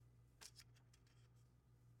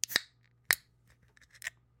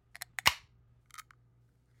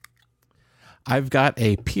I've got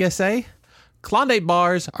a PSA. Klondike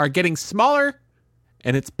bars are getting smaller,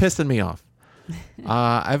 and it's pissing me off.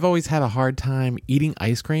 I've always had a hard time eating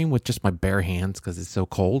ice cream with just my bare hands because it's so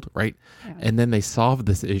cold, right? Yeah. And then they solved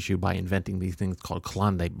this issue by inventing these things called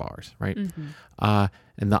Klondike bars, right? Mm-hmm.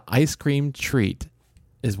 And the ice cream treat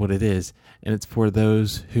is what it is, and it's for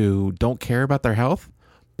those who don't care about their health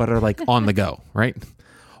but are like on the go, right?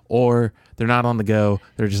 Or they're not on the go,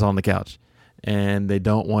 they're just on the couch. And they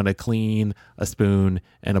don't want to clean a spoon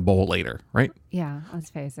and a bowl later, right? Yeah,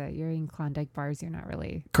 let's face it. You're eating Klondike bars. You're not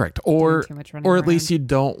really correct. Or too much or at around. least you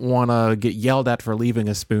don't want to get yelled at for leaving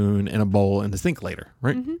a spoon and a bowl in the sink later,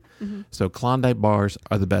 right? Mm-hmm, mm-hmm. So Klondike bars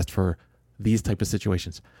are the best for these type of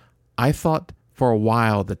situations. I thought for a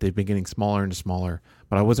while that they've been getting smaller and smaller,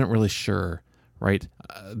 but I wasn't really sure, right?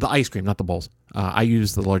 The ice cream, not the bowls. I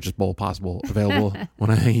use the largest bowl possible available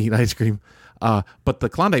when I eat ice cream. But the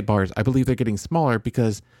Klondike bars, I believe they're getting smaller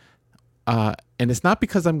because, and it's not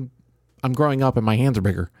because I'm growing up and my hands are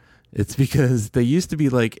bigger. It's because they used to be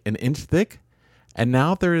like an inch thick, and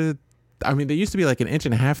now they used to be like an inch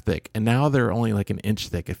and a half thick, and now they're only like an inch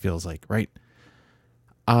thick. It feels like, right?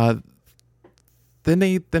 Then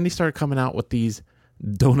they started coming out with these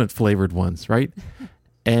donut flavored ones, right?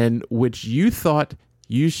 And which you thought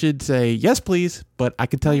you should say yes, please, but I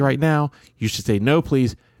can tell you right now, you should say no,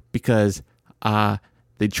 please, because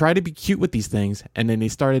they try to be cute with these things, and then they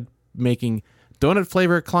started making donut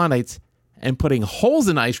flavored Klondikes and putting holes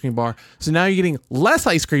in the ice cream bar. So now you're getting less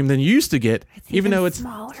ice cream than you used to get, even though it's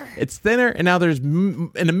smaller. It's thinner, and now there's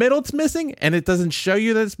in the middle it's missing, and it doesn't show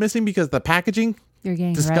you that it's missing because the packaging. You're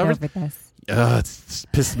getting right over this. It's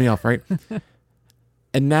pisses me off, right?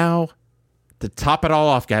 And now, to top it all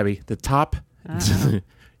off, Gabby,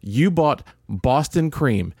 you bought Boston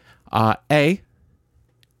cream.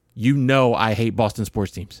 You know I hate Boston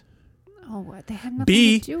sports teams. Oh, what? They have nothing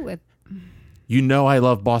B, to do with... You know I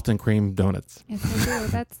love Boston cream donuts. Yes, I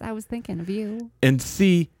do. I was thinking of you. And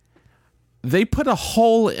C, they put a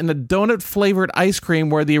hole in a donut-flavored ice cream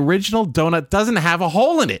where the original donut doesn't have a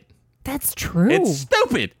hole in it. That's true. It's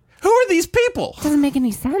stupid. Who are these people? Doesn't make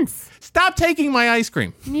any sense. Stop taking my ice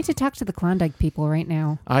cream. You need to talk to the Klondike people right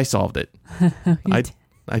now. I solved it.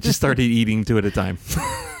 I just started eating two at a time.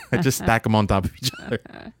 I just stack them on top of each other.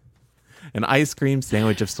 An ice cream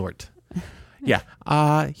sandwich of sort. Yeah.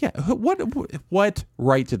 What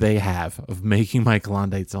right do they have of making my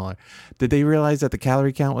Klondike smaller? Did they realize that the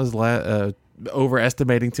calorie count was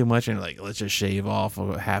overestimating too much, and like, let's just shave off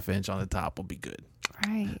a half inch on the top, will be good.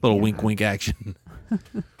 Right. Little wink, wink action.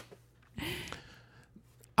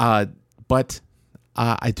 But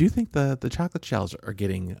I do think the chocolate shells are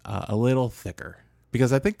getting a little thicker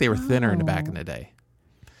because I think they were thinner in the back in the day.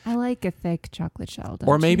 I like a thick chocolate shell.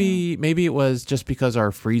 Or maybe it was just because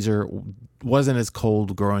our freezer wasn't as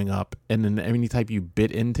cold growing up, and then any time you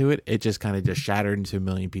bit into it, it just kind of just shattered into a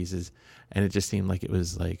million pieces, and it just seemed like it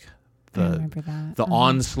was like the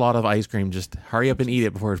onslaught of ice cream. Just hurry up and eat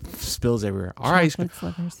it before it spills everywhere.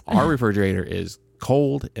 Our refrigerator is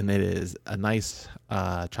cold, and it is a nice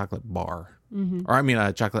chocolate bar,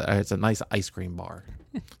 chocolate. It's a nice ice cream bar.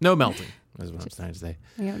 No melting. Is what I'm trying to say.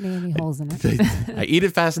 I don't need any holes in it. I eat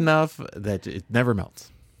it fast enough that it never melts.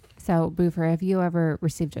 So, Boofer, have you ever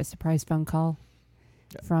received a surprise phone call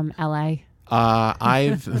from LA?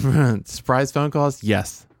 I've surprise phone calls.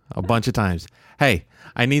 Yes, a bunch of times. Hey,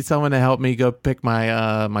 I need someone to help me go pick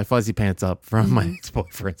my my fuzzy pants up from my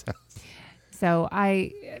ex-boyfriend's house. So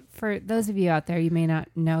for those of you out there, you may not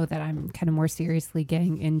know that I'm kind of more seriously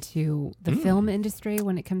getting into the film industry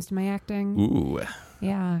when it comes to my acting. Ooh.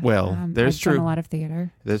 Yeah. Well, I've done a lot of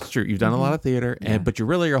theater. That's true. You've done a lot of theater, but you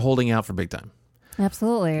really are holding out for big time.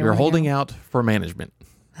 Absolutely. You're holding out for management.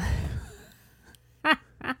 All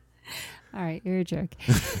right. You're a jerk.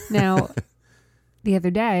 Now, the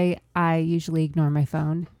other day, I usually ignore my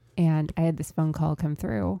phone, and I had this phone call come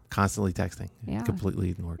through. Constantly texting. Yeah. Completely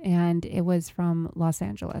ignored. And it was from Los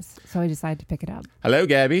Angeles. So I decided to pick it up. Hello,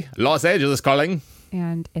 Gabby. Los Angeles calling.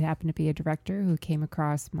 And it happened to be a director who came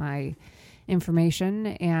across my information,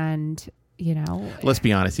 and, you know. Let's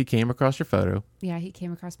be honest. He came across your photo. Yeah, he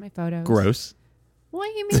came across my photos. Gross. What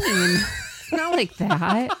do you mean? It's not like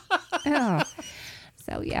that. Ugh.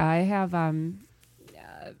 So, yeah, I have an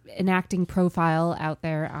acting profile out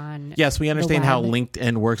there on. Yes, we understand how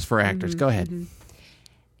LinkedIn works for actors. Go ahead. Mm-hmm.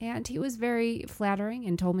 And he was very flattering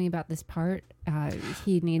and told me about this part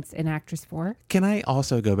he needs an actress for. Can I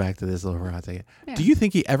also go back to this little for a hot second? Yeah. Do you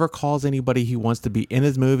think he ever calls anybody he wants to be in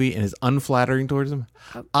his movie and is unflattering towards him?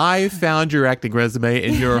 I found your acting resume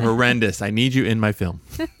and you're horrendous. I need you in my film.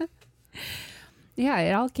 Yeah,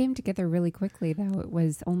 it all came together really quickly, though. It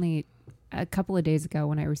was only a couple of days ago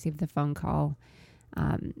when I received the phone call.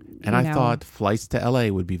 And I thought flights to LA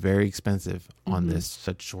would be very expensive on this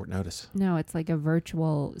such short notice. No, it's like a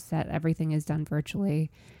virtual set. Everything is done virtually.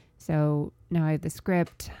 So now I have the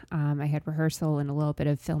script. I had rehearsal and a little bit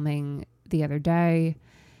of filming the other day,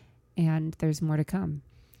 and there's more to come.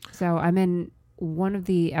 So I'm in one of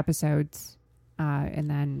the episodes, and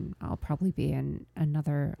then I'll probably be in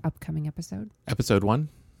another upcoming episode. Episode 1?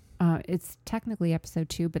 It's technically episode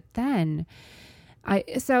 2, but then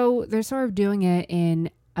so they're sort of doing it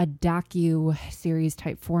in a docu-series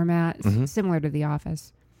type format, similar to The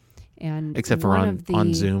Office. And except for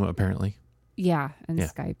on Zoom, apparently. Yeah, and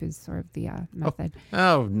Skype is sort of the method.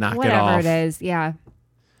 Oh, knock it off. Whatever it is, yeah.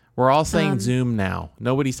 We're all saying Zoom now.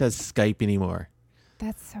 Nobody says Skype anymore.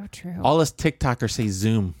 That's so true. All us TikTokers say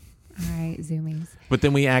Zoom. All right, Zoomies. But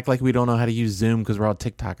then we act like we don't know how to use Zoom because we're all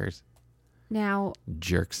TikTokers. Now,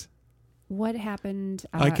 jerks. What happened?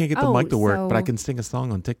 I can't get the mic to work, but I can sing a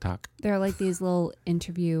song on TikTok. There are like these little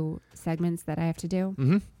interview segments that I have to do.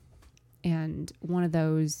 Mm-hmm. And one of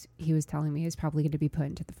those, he was telling me, is probably going to be put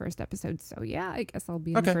into the first episode. So, yeah, I guess I'll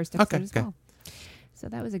be in the first episode as well. So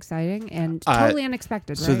that was exciting and totally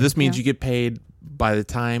unexpected, right? So this means you get paid by the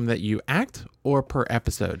time that you act or per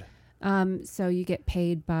episode? So you get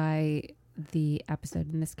paid by the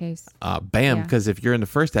episode in this case. Bam, because if you're in the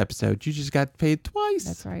first episode, you just got paid twice.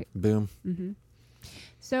 That's right. Boom. Mm-hmm.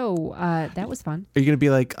 So that was fun. Are you going to be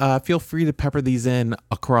like, feel free to pepper these in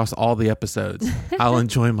across all the episodes. I'll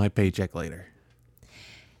enjoy my paycheck later.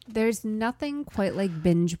 There's nothing quite like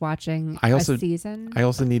binge watching a season. I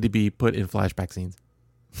also need to be put in flashback scenes.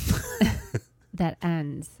 That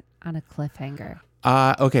ends on a cliffhanger.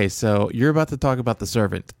 Okay, so you're about to talk about The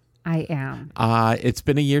Servant. I am. It's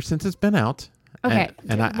been a year since it's been out. Okay.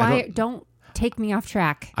 And don't take me off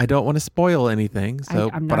track. I don't want to spoil anything, so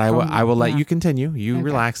I will let you continue. You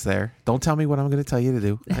relax there. Don't tell me what I'm going to tell you to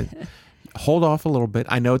do. Hold off a little bit.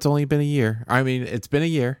 I know it's only been a year. I mean, it's been a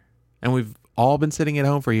year, and we've all been sitting at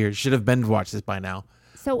home for a year. Should have binge watched this by now.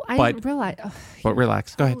 So I didn't realize. But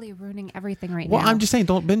relax. Go ahead. Totally ruining everything right now. now. Well, I'm just saying,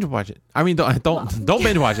 don't binge watch it. I mean, don't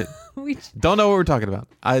binge watch it. Don't know what we're talking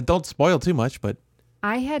about. Don't spoil too much, but.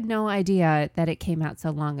 I had no idea that it came out so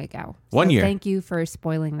long ago. 1 year. Thank you for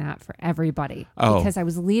spoiling that for everybody. Oh. Because I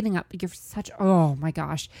was leading up. You're such. Oh my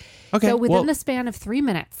gosh. Okay. So within the span of 3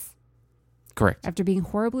 minutes. Correct. After being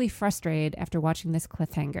horribly frustrated after watching this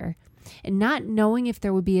cliffhanger and not knowing if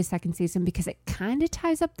there would be a second season because it kind of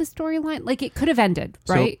ties up the storyline. Like it could have ended,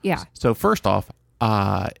 right? Yeah. So first off,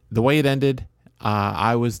 the way it ended,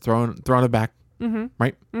 I was thrown aback. Mm-hmm.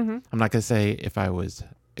 Right? Mm-hmm. I'm not going to say if I was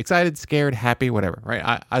excited, scared, happy, whatever,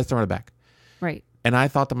 right? I was thrown aback. Right. And I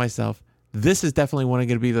thought to myself, this is definitely going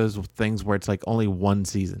to be those things where it's like only one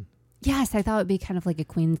season. Yes, I thought it would be kind of like a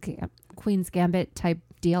Queen's Gambit type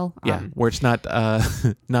deal. Yeah, where it's not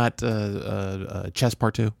Chess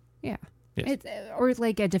Part 2. Yeah. Yes. It's, or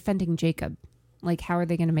like a Defending Jacob. Like, how are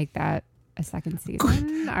they going to make that a second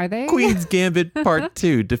season? Are they? Queen's Gambit Part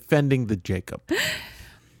 2, Defending the Jacob.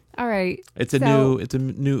 All right. It's a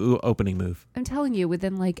new opening move. I'm telling you,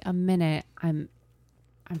 within like a minute, I'm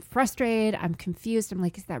frustrated. I'm confused. I'm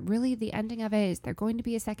like, is that really the ending of it? Is there going to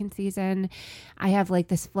be a second season? I have like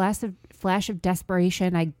this flash of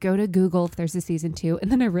desperation. I go to Google if there's a season 2,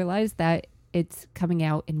 and then I realize that it's coming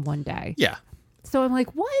out in one day. Yeah. So I'm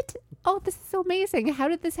like, what? Oh, this is so amazing. How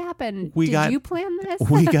did this happen? Did you plan this?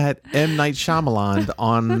 We got M. Night Shyamalan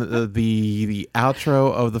on the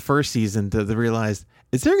outro of the first season to realize,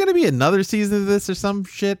 is there going to be another season of this or some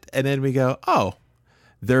shit? And then we go, oh,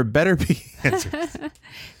 there better be answers.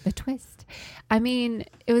 The twist. I mean,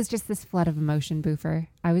 it was just this flood of emotion, Boofer.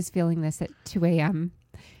 I was feeling this at 2 a.m.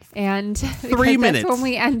 And 3 minutes. That's when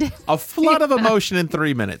we ended. A flood of emotion in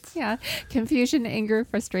 3 minutes. Yeah. Confusion, anger,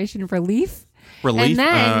 frustration, relief. Relief? And then,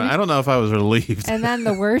 I don't know if I was relieved. And then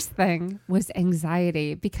the worst thing was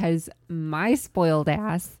anxiety because my spoiled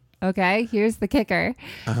ass, okay, here's the kicker.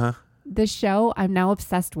 Uh-huh. The show I'm now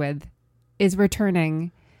obsessed with is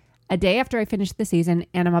returning a day after I finished the season,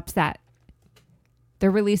 and I'm upset. They're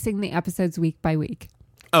releasing the episodes week by week.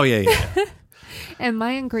 Oh, yeah. And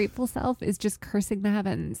my ungrateful self is just cursing the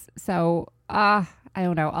heavens. So, I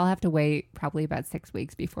don't know. I'll have to wait probably about 6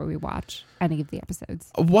 weeks before we watch any of the episodes.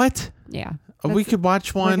 What? Yeah. We could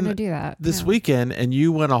watch one we're gonna do that. this weekend, and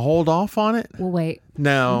you want to hold off on it? We'll wait.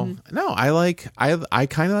 No, I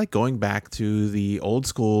kind of like going back to the old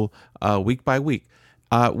school week by week.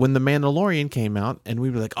 When The Mandalorian came out and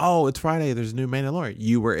we were like, oh, it's Friday, there's a new Mandalorian.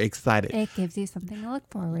 You were excited. It gives you something to look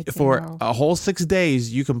forward to. For a whole 6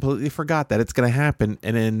 days, you completely forgot that it's going to happen.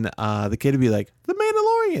 And then the kid would be like, The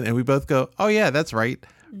Mandalorian. And we both go, oh, yeah, that's right.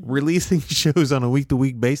 Releasing shows on a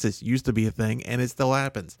week-to-week basis used to be a thing, and it still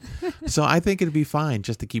happens. So I think it'd be fine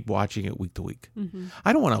just to keep watching it week to week.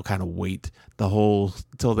 I don't want to kind of wait till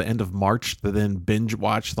the end of March to then binge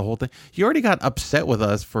watch the whole thing. You already got upset with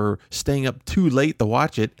us for staying up too late to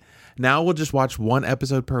watch it. Now we'll just watch one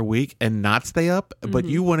episode per week and not stay up. But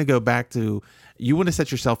you want to go back to... You want to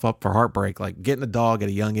set yourself up for heartbreak, like getting a dog at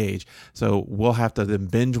a young age. So we'll have to then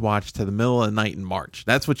binge watch to the middle of the night in March.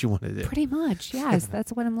 That's what you want to do. Pretty much, yes.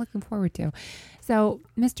 That's what I'm looking forward to. So,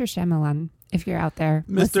 Mr. Shyamalan, if you're out there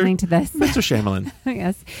listening to this. Mr. Shyamalan.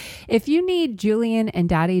 Yes. If you need Julian and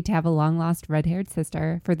Daddy to have a long-lost red-haired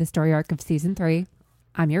sister for the story arc of season 3,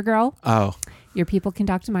 I'm your girl. Oh. Your people can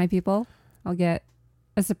talk to my people. I'll get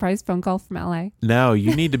a surprise phone call from LA. No,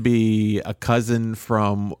 you need to be a cousin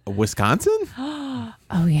from Wisconsin?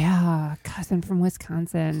 Oh, yeah. Cousin from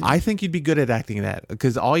Wisconsin. I think you'd be good at acting that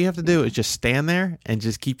because all you have to do is just stand there and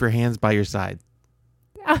just keep your hands by your side.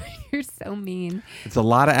 Oh, you're so mean. It's a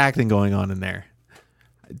lot of acting going on in there.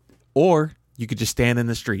 Or you could just stand in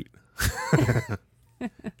the street.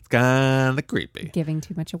 It's kind of creepy. Giving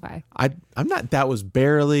too much away. I'm not. That was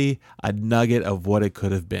barely a nugget of what it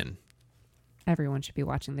could have been. Everyone should be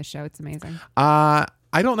watching this show. It's amazing. I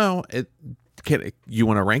don't know. You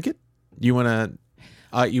want to rank it? You want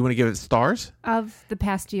to give it stars? Of the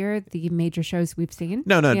past year, the major shows we've seen?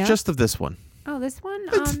 No, Yeah. just of this one. Oh, this one?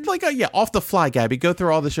 It's like, off the fly, Gabby. Go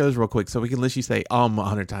through all the shows real quick so we can literally say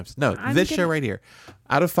 100 times. No, show right here.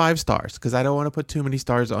 Out of 5 stars, because I don't want to put too many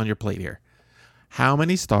stars on your plate here. How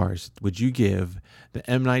many stars would you give the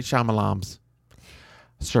M. Night Shyamalan's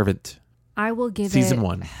Servant? I will give Season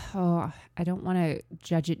 1. Oh, I don't want to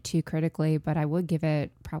judge it too critically, but I would give it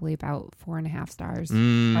probably about 4.5 stars or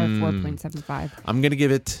 4.75. I'm gonna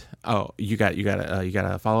give it. Oh, you got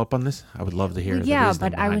a follow up on this? I would love to hear. Yeah,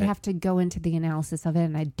 but I would have to go into the analysis of it,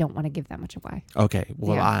 and I don't want to give that much away. Okay,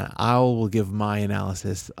 well, Yeah. I will give my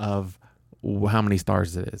analysis of how many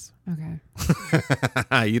stars it is.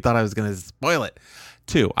 Okay. You thought I was gonna spoil it.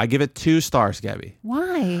 2. I give it 2 stars, Gabby.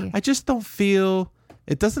 Why? I just don't feel.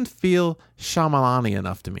 It doesn't feel Shyamalan-y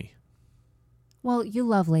enough to me. Well, you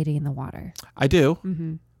love Lady in the Water. I do,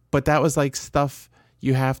 Mm-hmm. but that was like stuff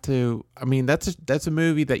you have to. I mean, that's a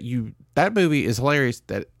movie that movie is hilarious.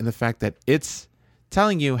 That in the fact that it's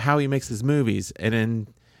telling you how he makes his movies, and then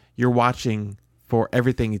you're watching for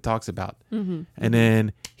everything he talks about, and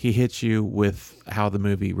then he hits you with how the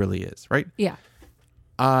movie really is, right? Yeah.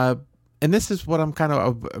 And this is what I'm kind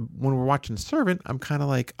of, when we're watching Servant, I'm kind of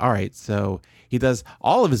like, all right, so he does,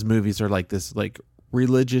 all of his movies are like this, like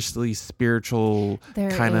religiously spiritual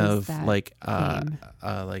There kind is of that like, theme.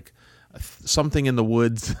 like something in the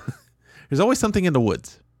woods. There's always something in the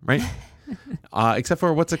woods, right? Except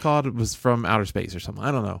for what's it called? It was from outer space or something.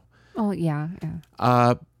 I don't know. Oh, yeah.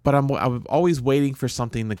 Yeah. But I'm always waiting for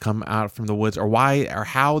something to come out from the woods, or why or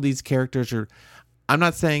how these characters are. I'm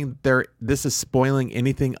not saying this is spoiling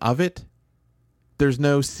anything of it. There's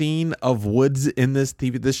no scene of woods in this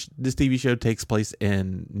TV. This TV show takes place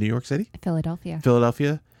in New York City,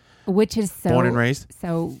 Philadelphia, Which is so born and raised.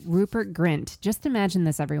 So Rupert Grint. Just imagine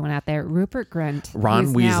this, everyone out there. Rupert Grint, Ron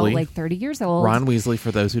who's Weasley, now like 30 years old. Ron Weasley,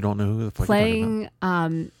 for those who don't know who the fuck you're talking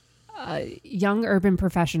playing a young urban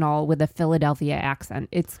professional with a Philadelphia accent.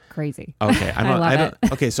 It's crazy. about. Okay, I love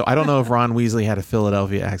it. Okay, so I don't know if Ron Weasley had a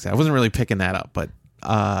Philadelphia accent. I wasn't really picking that up, but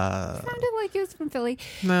Sounded like he was from Philly.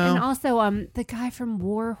 No. And also the guy from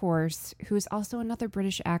War Horse, who's also another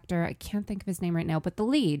British actor. I can't think of his name right now, but the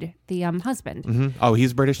lead, the husband. Mm-hmm. Oh,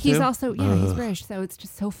 he's British too? He's also, he's British. So it's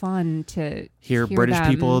just so fun to hear British them,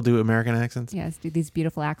 people do American accents. Yes, do these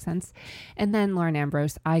beautiful accents. And then Lauren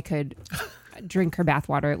Ambrose, I could drink her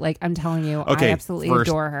bathwater. Like, I'm telling you, Okay, I absolutely first,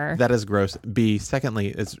 adore her. That is gross. B, secondly,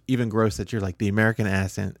 it's even gross that you're like, the American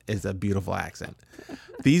accent is a beautiful accent.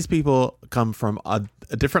 These people come from a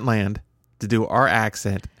different land to do our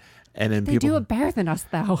accent, and then They people do it better than us,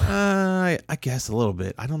 though. I guess a little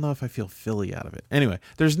bit. I don't know if I feel Philly out of it. Anyway,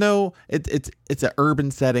 there's no. It's an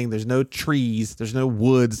urban setting. There's no trees. There's no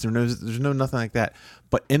woods. There's no nothing like that.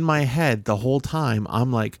 But in my head, the whole time,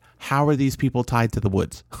 I'm like, how are these people tied to the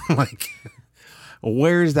woods? Like,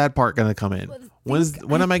 where is that part going to come in?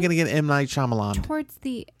 When am I going to get M. Night Shyamalan? Towards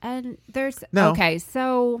the end, there's No. Okay,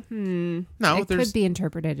 so No, it could be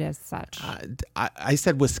interpreted as such. I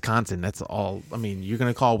said Wisconsin. That's all. I mean, you're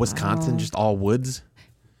going to call Wisconsin just all woods?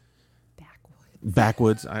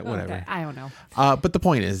 Backwoods, whatever. Okay, I don't know. But the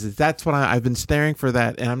point is that's what I've been staring for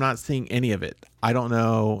that, and I'm not seeing any of it. I don't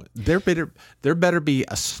know. There better be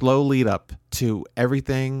a slow lead up to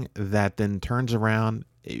everything that then turns around.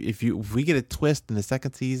 If we get a twist in the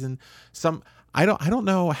second season, I don't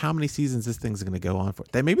know how many seasons this thing's going to go on for.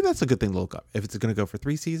 Maybe that's a good thing to look up. If it's going to go for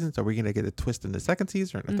 3 seasons, are we going to get a twist in the second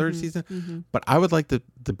season or the third season? But I would like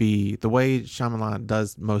to be the way Shyamalan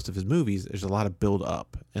does most of his movies. There's a lot of build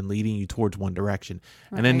up and leading you towards one direction,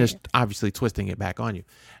 and then just obviously twisting it back on you.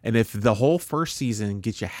 And if the whole first season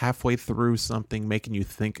gets you halfway through something, making you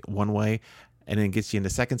think one way, and then gets you in the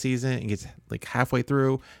second season and gets like halfway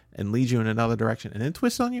through and leads you in another direction and then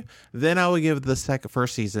twists on you, then I would give the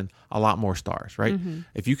first season a lot more stars, right?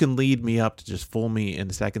 If you can lead me up to just fool me in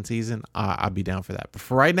the second season, I'd be down for that. But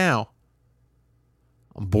for right now,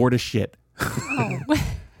 I'm bored as shit. Oh.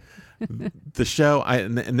 The show,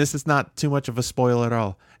 and this is not too much of a spoiler at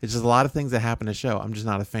all. It's just a lot of things that happen in the show I'm just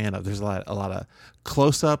not a fan of. There's a lot of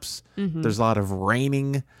close-ups. There's a lot of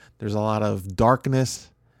raining. There's a lot of darkness.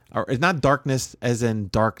 Or it's not darkness as in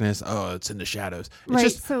darkness. Oh, it's in the shadows.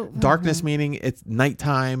 It's just darkness meaning it's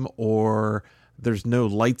nighttime or there's no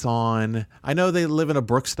lights on. I know they live in a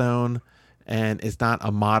Brookstone, and it's not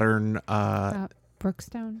a modern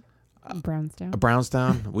Brookstone, Brownstone. A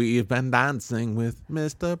Brownstone. We've been dancing with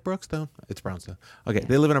Mr. Brookstone. It's Brownstone. Okay,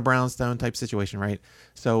 they live in a brownstone type situation, right?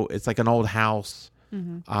 So it's like an old house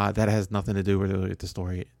that has nothing to do with the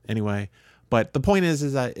story anyway. But the point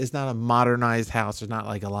is that it's not a modernized house. There's not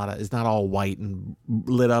like it's not all white and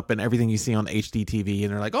lit up and everything you see on HDTV.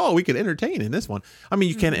 And they're like, oh, we could entertain in this one. I mean,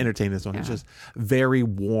 you can entertain this one. Yeah. It's just very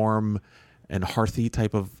warm and hearthy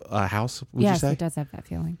type of house, would you say? Yes, it does have that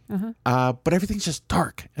feeling. But everything's just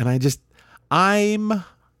dark. And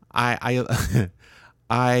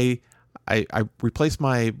I replace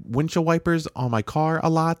my windshield wipers on my car a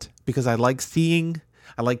lot because I like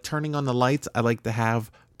turning on the lights. I like to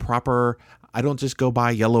have proper. I don't just go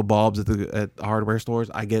buy yellow bulbs at hardware stores.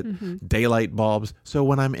 I get daylight bulbs. So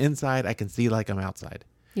when I'm inside, I can see like I'm outside.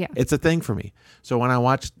 Yeah. It's a thing for me. So when I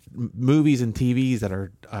watch movies and TVs that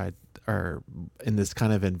are in this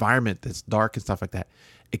kind of environment that's dark and stuff like that,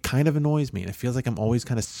 it kind of annoys me. And it feels like I'm always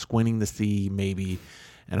kind of squinting to see maybe,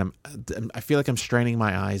 and I feel like I'm straining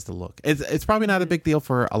my eyes to look. It's probably not a big deal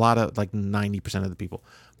for a lot of like 90% of the people,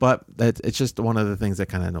 but it's just one of the things that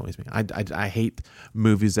kind of annoys me. I hate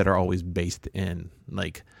movies that are always based in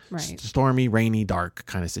like stormy, rainy, dark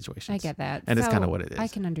kind of situations. I get that. And it's kind of what it is. I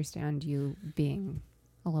can understand you being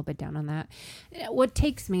a little bit down on that. What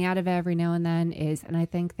takes me out of it every now and then is, and I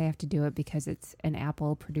think they have to do it because it's an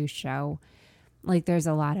Apple produced show, like there's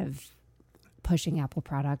a lot of pushing Apple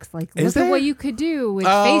products. Like, look at what you could do with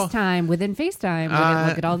FaceTime within FaceTime.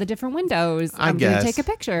 Look at all the different windows. I'm going to take a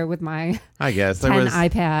picture with my 10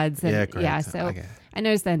 iPads. And, so I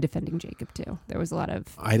noticed that in defending Jacob too. There was a lot of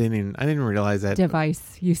I didn't realize that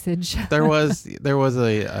device usage. there was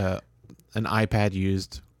an iPad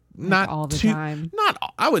used not all the time. Not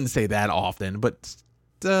I wouldn't say that often, but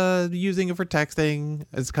using it for texting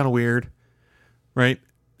is kind of weird, right?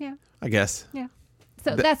 Yeah, I guess. Yeah.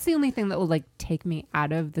 So that's the only thing that will like take me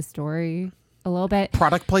out of the story a little bit.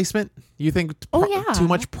 Product placement? You think too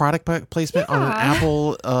much product placement on an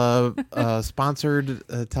Apple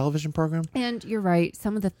sponsored television program? And you're right.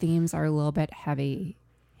 Some of the themes are a little bit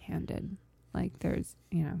heavy-handed. Like there's,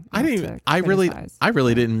 I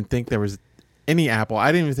really didn't think there was any Apple.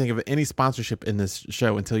 I didn't even think of any sponsorship in this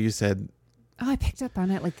show until you said. Oh, I picked up on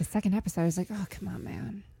it like the second episode. I was like, oh, come on,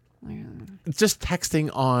 man. Just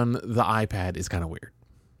texting on the iPad is kind of weird.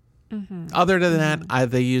 Other than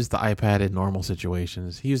that, they use the iPad in normal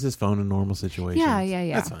situations. He used his phone in normal situations.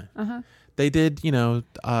 Yeah. That's fine. They did, a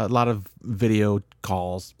lot of video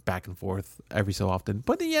calls back and forth every so often.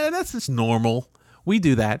 But yeah, that's just normal. We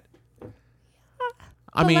do that.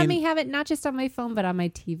 Let me have it not just on my phone, but on my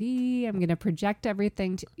TV. I'm going to project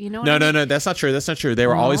everything. No, that's not true. That's not true. They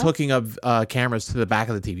were always hooking up cameras to the back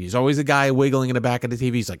of the TV. There's always a guy wiggling in the back of the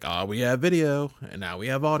TV. He's like, oh, we have video, and now we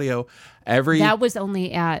have audio. That was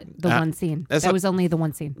only at the one scene. That was only the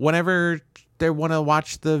one scene. Whenever they want to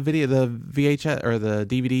watch the video, the VHS or the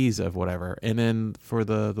DVDs of whatever, and then for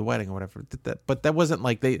the wedding or whatever. But that wasn't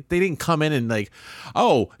like they didn't come in and like,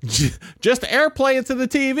 just AirPlay it to the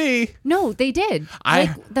TV. No, they did.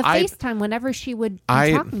 FaceTime whenever she would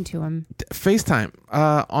be talking to him. FaceTime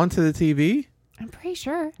onto the TV. I'm pretty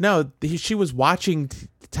sure. No, she was watching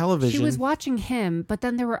television. She was watching him, but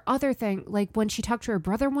then there were other things, like when she talked to her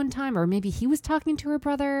brother one time, or maybe he was talking to her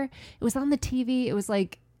brother. It was on the TV. It was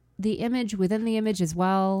like the image within the image as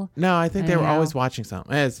well. No, I think they were always watching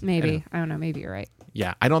something. Maybe. I don't know. Maybe you're right.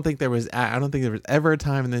 Yeah, I don't think there was ever a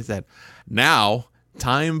time when they said, now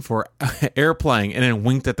time for airplaying, and then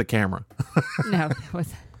winked at the camera. No, it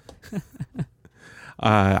was.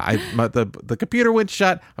 The computer went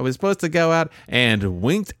shut. I was supposed to go out and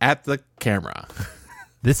winked at the camera.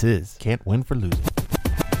 This is Can't Win for Losing.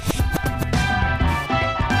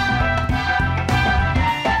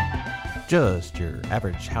 just your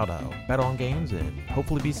average how to bet on games and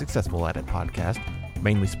hopefully be successful at it podcast.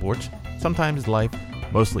 Mainly sports, sometimes life,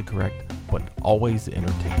 mostly correct, but always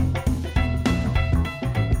entertaining.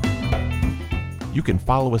 You can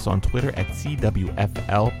follow us on Twitter at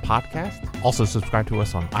CWFL Podcast. Also subscribe to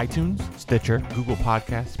us on iTunes, Stitcher, Google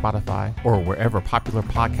Podcasts, Spotify, or wherever popular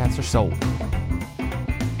podcasts are sold.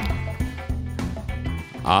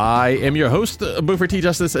 I am your host, Boofer T.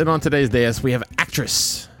 Justice, and on today's dais we have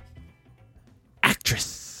actress,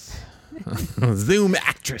 Zoom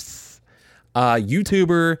actress,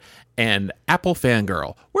 YouTuber, and Apple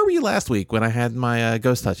fangirl. Where were you last week when I had my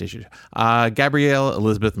Ghost Touch issue? Gabrielle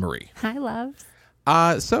Elizabeth Marie. Hi, loves.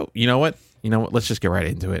 So you know what? Let's just get right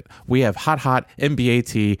into it. We have hot NBA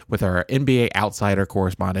tea with our NBA outsider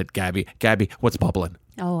correspondent, Gabby. Gabby, what's bubbling?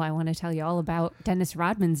 Oh, I want to tell you all about Dennis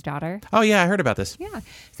Rodman's daughter. Oh, yeah, I heard about this. Yeah.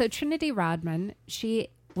 So Trinity Rodman, she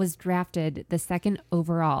was drafted the second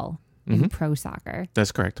overall in pro soccer.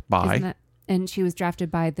 That's correct. And she was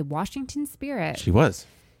drafted by the Washington Spirit. She was.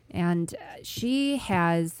 And she's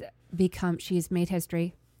made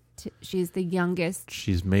history. She's the youngest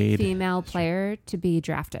female player to be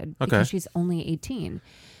drafted because she's only 18.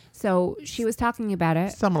 So she was talking about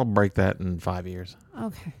it. Someone will break that in 5 years.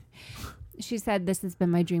 Okay. She said, "This has been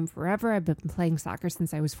my dream forever. I've been playing soccer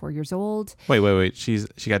since I was 4 years old." Wait. She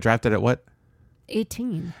got drafted at what?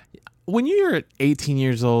 18. When you're 18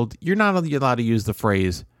 years old, you're not allowed to use the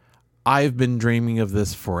phrase, "I've been dreaming of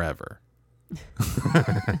this forever."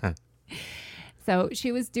 So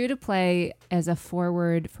she was due to play as a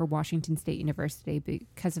forward for Washington State University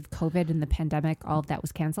because of COVID and the pandemic. All of that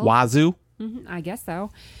was canceled. Wazoo? I guess so.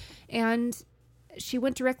 And she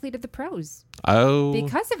went directly to the pros. Oh.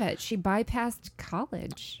 Because of it. She bypassed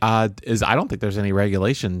college. I don't think there's any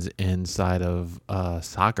regulations inside of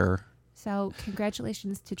soccer. So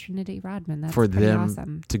congratulations to Trinity Rodman. That's for pretty them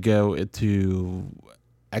awesome. To go to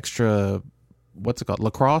extra, what's it called,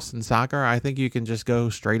 lacrosse and soccer. I think you can just go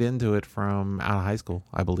straight into it from out of high school,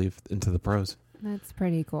 I believe, into the pros. That's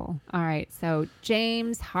pretty cool. All right. So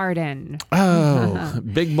James Harden. Oh,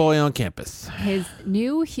 big boy on campus. His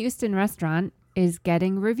new Houston restaurant is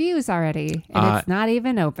getting reviews already, and it's not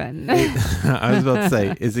even open. I was about to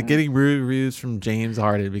say, is it getting reviews from James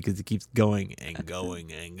Harden because he keeps going and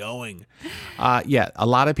going and going? Yeah, a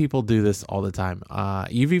lot of people do this all the time.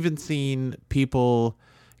 You've even seen people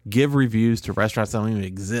give reviews to restaurants that don't even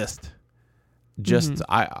exist.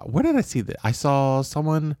 Where did I see that? I saw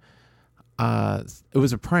someone. It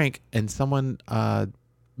was a prank, and someone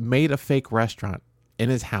made a fake restaurant in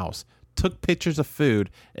his house, took pictures of food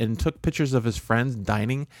and took pictures of his friends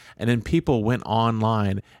dining, and then people went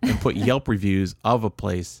online and put Yelp reviews of a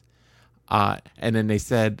place, and then they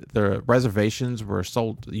said the reservations were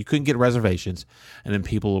sold. You couldn't get reservations, and then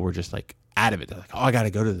people were just like out of it. They're like, "Oh, I got to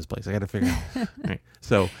go to this place. I got to figure it out." Right.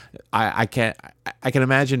 So I can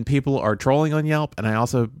imagine people are trolling on Yelp, and I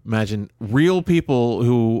also imagine real people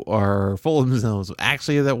who are full of themselves,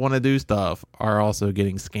 actually that want to do stuff, are also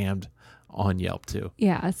getting scammed on Yelp too.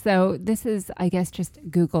 Yeah. So this is, I guess, just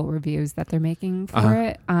Google reviews that they're making for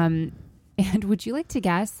it. And would you like to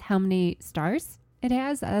guess how many stars it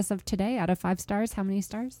has as of today? Out of 5 stars, how many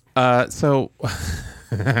stars? So.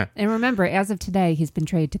 And remember, as of today, he's been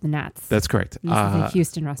traded to the Nets. That's correct. This is a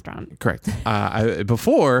Houston restaurant. Correct.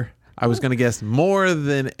 Before I was going to guess more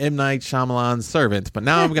than M. Night Shyamalan's Servant, but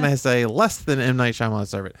now I'm going to say less than M. Night Shyamalan's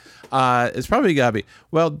Servant. It's probably got to be.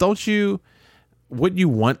 Well, wouldn't you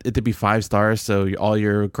want it to be 5 stars so all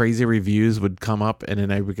your crazy reviews would come up and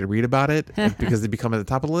then we could read about it because they become at the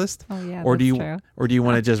top of the list? Oh yeah, or that's true. Or do you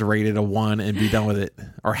want to just rate it a 1 and be done with it,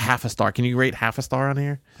 or half a star? Can you rate half a star on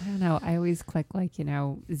here? I don't know. I always click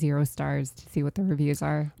 0 stars to see what the reviews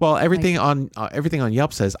are. Well, everything on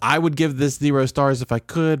Yelp says I would give this 0 stars if I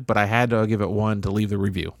could, but I had to give it 1 to leave the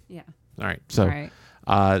review. Yeah. All right. So,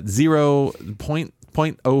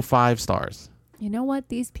 0.05 stars. You know what?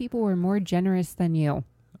 These people were more generous than you.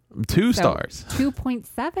 2 stars.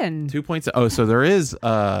 2.7. 2.7. Oh, so there is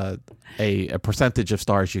a percentage of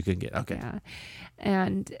stars you can get. Okay. Yeah.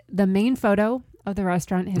 And the main photo of the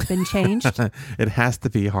restaurant has been changed. It has to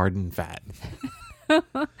be hard and fat.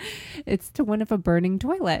 It's to one of a burning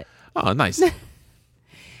toilet. Oh, nice.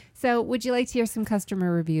 So would you like to hear some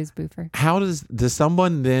customer reviews, Boofer? How does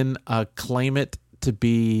someone then claim it to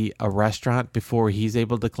be a restaurant before he's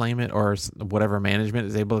able to claim it, or whatever management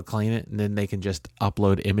is able to claim it, and then they can just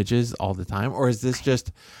upload images all the time? Or is this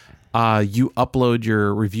just you upload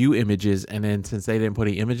your review images, and then since they didn't put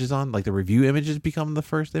any images on, like the review images become the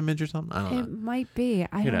first image or something? I don't know. It might be.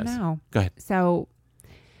 I don't know. Go ahead. So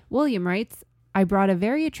William writes, I brought a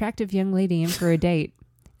very attractive young lady in for a date,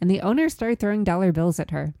 and the owner started throwing dollar bills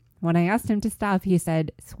at her. When I asked him to stop, he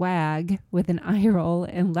said swag with an eye roll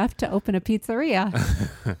and left to open a pizzeria.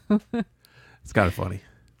 It's kind of funny.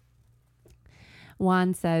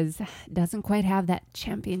 Juan says, doesn't quite have that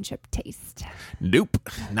championship taste. Nope,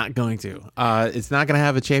 not going to. It's not going to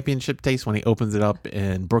have a championship taste when he opens it up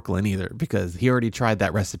in Brooklyn either, because he already tried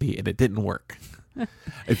that recipe and it didn't work.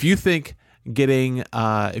 If you think trading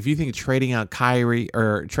out Kyrie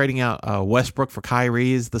or trading out Westbrook for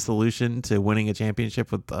Kyrie is the solution to winning a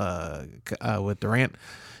championship with Durant,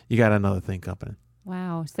 you got another thing coming.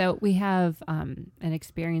 Wow. So we have an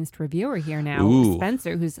experienced reviewer here now, Ooh.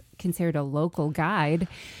 Spencer, who's considered a local guide.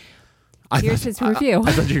 Here's his review.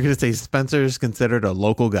 I thought you were going to say Spencer's considered a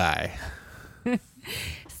local guy.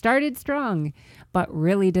 Started strong, but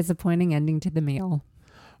really disappointing ending to the meal.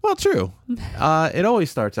 Well, true. It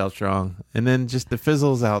always starts out strong, and then just it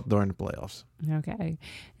fizzles out during the playoffs. Okay.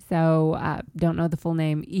 So don't know the full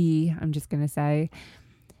name. I'm just going to say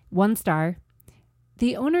 1 star.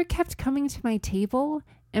 The owner kept coming to my table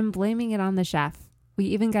and blaming it on the chef. We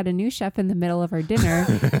even got a new chef in the middle of our dinner.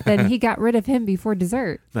 Then he got rid of him before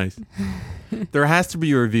dessert. Nice. There has to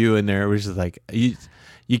be a review in there which is like, you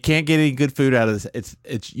can't get any good food out of this.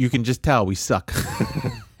 It's you can just tell we suck.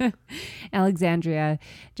 Alexandria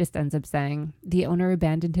just ends up saying the owner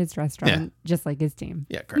abandoned his restaurant just like his team.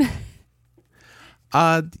 Yeah, correct.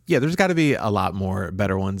 There's got to be a lot more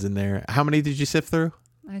better ones in there. How many did you sift through?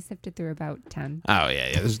 I sifted through about 10. Oh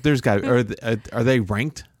yeah. There's got to. Are they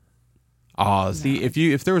ranked? Oh, see, No.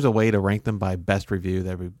 if there was a way to rank them by best review,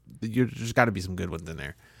 there's got to be some good ones in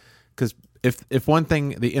there. Because if one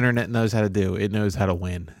thing the internet knows how to do, it knows how to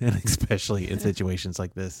win, and especially in situations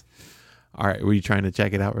like this. All right, were you trying to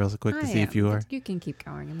check it out real quick to see if you are? You can keep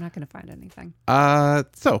going. I'm not going to find anything.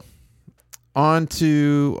 So on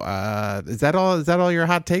to is that all your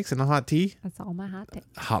hot takes and a hot tea? That's all my hot takes.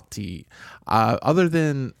 Hot tea. Other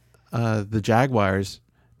than the Jaguars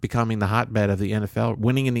becoming the hotbed of the NFL,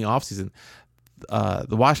 winning in the offseason,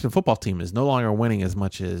 the Washington football team is no longer winning as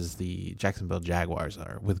much as the Jacksonville Jaguars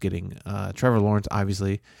are, with getting Trevor Lawrence,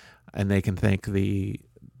 obviously, and they can thank the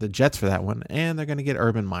Jets for that one, and they're going to get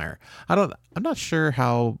Urban Meyer. I'm not sure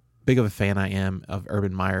how big of a fan I am of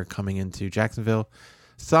Urban Meyer coming into Jacksonville.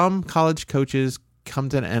 Some college coaches come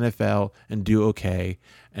to the NFL and do okay,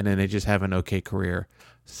 and then they just have an okay career.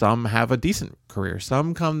 Some have a decent career.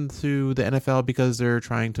 Some come to the NFL because they're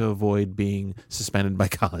trying to avoid being suspended by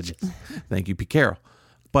colleges. Thank you, Pete Carroll.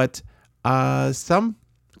 But some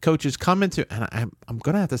coaches come into, and I'm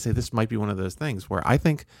going to have to say this might be one of those things where I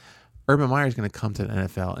think Urban Meyer is going to come to the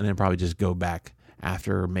NFL and then probably just go back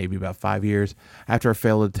after maybe about 5 years after a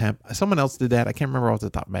failed attempt. Someone else did that. I can't remember off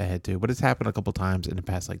the top of my head too, but it's happened a couple times in the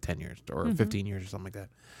past like 10 years or 15 years or something like that.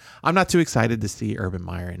 I'm not too excited to see Urban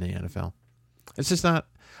Meyer in the NFL. It's just not.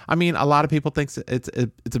 I mean, a lot of people think it's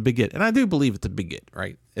a big get, and I do believe it's a big get,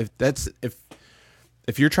 right?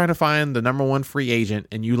 If you're trying to find the number one free agent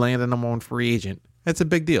and you land the number one free agent, it's a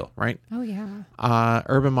big deal, right? Oh yeah.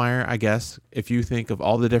 Urban Meyer, I guess, if you think of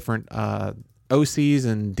all the different OCs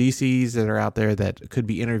and DCs that are out there that could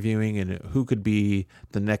be interviewing and who could be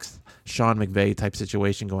the next Sean McVay type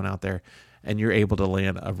situation going out there, and you're able to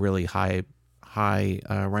land a really high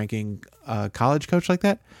ranking college coach like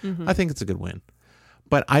that, I think it's a good win.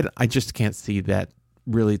 But I just can't see that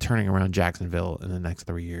really turning around Jacksonville in the next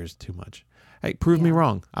 3 years too much. Hey, prove me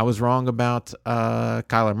wrong. I was wrong about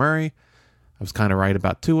Kyler Murray. I was kind of right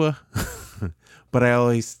about Tua. But I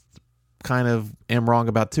always kind of am wrong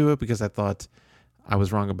about Tua because I thought I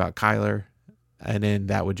was wrong about Kyler. And then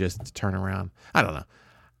that would just turn around. I don't know.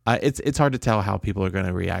 It's hard to tell how people are going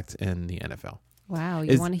to react in the NFL. Wow.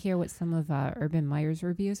 You want to hear what some of Urban Meyer's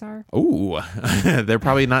reviews are? Ooh, they're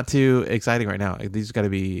probably not too exciting right now. These got to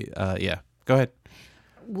be, Go ahead.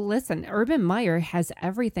 Well, listen, Urban Meyer has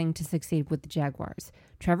everything to succeed with the Jaguars.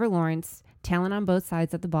 Trevor Lawrence, talent on both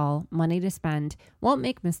sides of the ball, money to spend, won't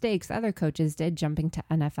make mistakes other coaches did jumping to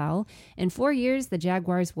NFL. In 4 years, the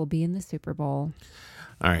Jaguars will be in the Super Bowl.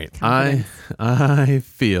 All right. I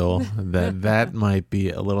feel that might be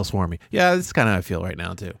a little swarmy. Yeah, that's kind of how I feel right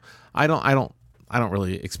now too. I don't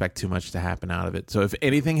really expect too much to happen out of it. So if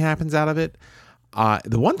anything happens out of it,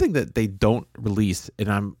 the one thing that they don't release, and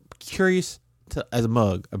I'm curious as a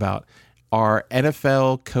mug about, are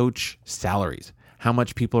NFL coach salaries. How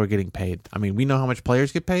much people are getting paid. I mean, we know how much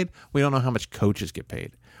players get paid. We don't know how much coaches get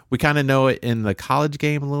paid. We kind of know it in the college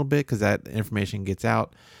game a little bit because that information gets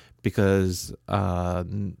out because, I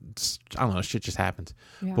don't know, shit just happens.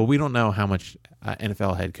 Yeah. But we don't know how much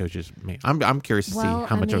NFL head coaches make. I'm curious to see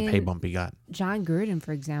how much of a pay bump he got. John Gruden,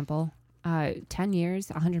 for example, 10 years,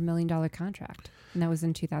 $100 million contract. And that was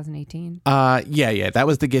in 2018. Yeah. That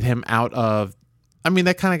was to get him out of I mean,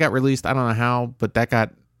 that kind of got released. I don't know how, but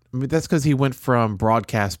that's because he went from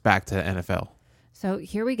broadcast back to NFL. So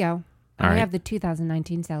here we go. I have the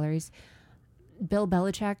 2019 salaries. Bill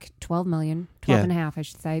Belichick, $12 million, 12 and a half, I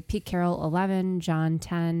should say. Pete Carroll, 11. John,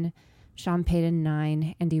 10. Sean Payton,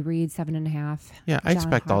 9. Andy Reid, 7.5. Yeah, I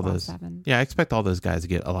expect all those. 7. Yeah, I expect all those guys to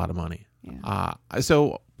get a lot of money. Yeah.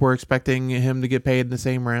 So we're expecting him to get paid in the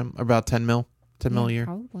same realm, about 10 mil a year.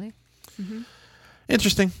 Probably. Mm-hmm.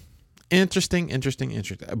 Interesting.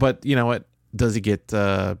 But you know what? Does he get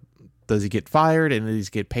fired and does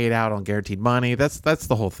he get paid out on guaranteed money? That's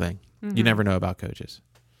the whole thing. Mm-hmm. You never know about coaches.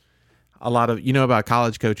 You know about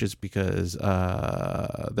college coaches because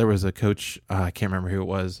there was a coach, I can't remember who it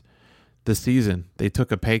was, this season. They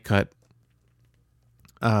took a pay cut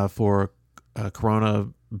for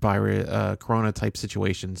corona type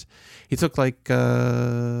situations. He took like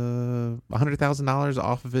 $100,000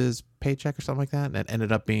 off of his paycheck or something like that, and it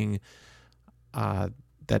ended up being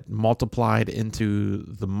that multiplied into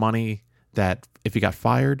the money that if he got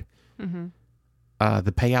fired, mm-hmm.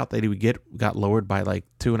 The payout that he would get got lowered by like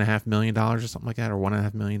 $2.5 million or something like that, or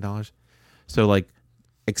 $1.5 million. So like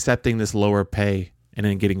accepting this lower pay and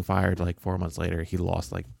then getting fired like 4 months later, he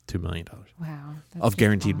lost like $2 million. Wow, of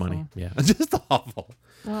guaranteed money. Yeah, just awful.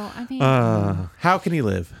 Well, I mean, how can he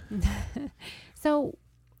live? So,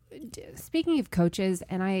 speaking of coaches,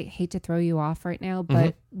 and I hate to throw you off right now,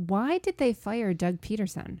 but why did they fire Doug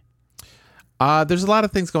Peterson? There's a lot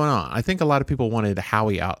of things going on. I think a lot of people wanted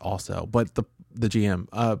Howie out also, but the GM.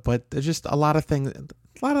 But there's just a lot of things, a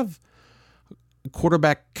lot of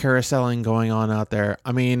quarterback carouseling going on out there.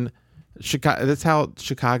 I mean, Chicago. That's how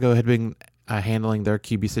Chicago had been handling their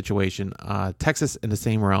QB situation. Texas, in the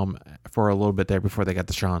same realm for a little bit there before they got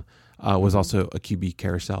Deshaun, was also a QB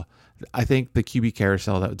carousel. I think the QB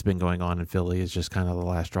carousel that's been going on in Philly is just kind of the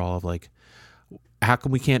last straw of like, how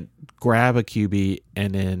come we can't grab a QB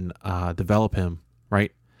and then develop him,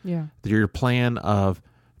 right? Yeah. Your plan of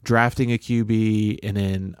drafting a QB and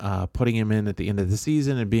then putting him in at the end of the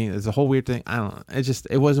season and it's a whole weird thing. I don't know.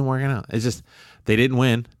 It wasn't working out. It's just they didn't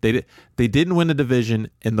win. They didn't win the division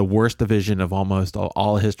in the worst division of almost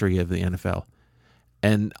all history of the NFL.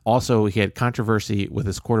 And also he had controversy with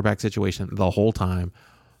his quarterback situation the whole time.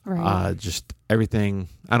 Right. Just everything.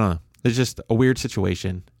 I don't know. It's just a weird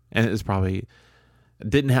situation, and it's probably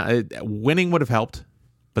winning would have helped,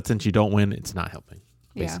 but since you don't win, it's not helping.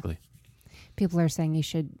 Basically. Yeah. People are saying he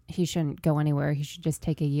shouldn't go anywhere. He should just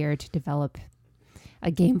take a year to develop a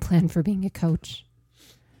game plan for being a coach.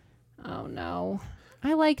 Oh no.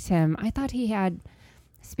 I liked him. I thought he had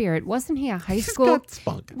spirit. Wasn't he a high school? Got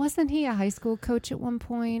spunk. Wasn't he a high school coach at one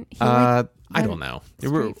point? I don't know.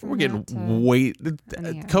 We're getting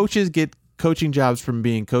coaches get coaching jobs from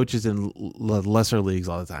being coaches in lesser leagues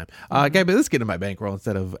all the time. Okay, but let's get to my bankroll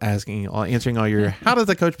instead of answering all your how does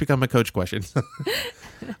a coach become a coach questions.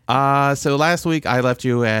 So last week I left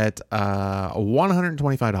you at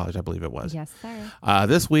 $125, I believe it was. Yes, sir.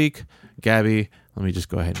 This week, Gabby, let me just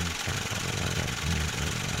go ahead and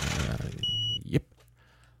yep.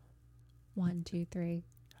 1, 2, 3.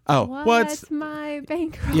 Oh, what's my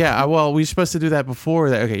bankroll? Yeah, well, we're supposed to do that before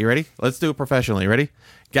that. Okay, you ready? Let's do it professionally. Ready?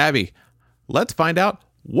 Gabby, let's find out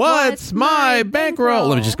what's my bankroll.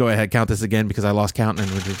 Let me just go ahead and count this again because I lost count and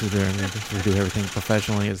we do everything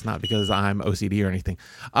professionally. It's not because I'm OCD or anything.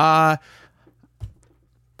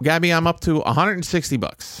 Gabby, I'm up to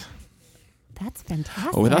 $160. That's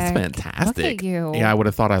fantastic. Oh, that's fantastic. Look at you. Yeah, I would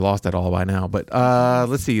have thought I lost it all by now. But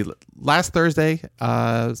let's see. Last Thursday,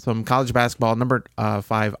 some college basketball. Number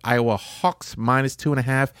 5, Iowa Hawks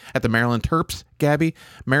 -2.5 at the Maryland Terps. Gabby,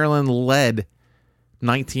 Maryland led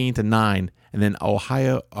 19-9, and then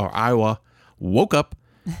Iowa woke up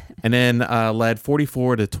and then led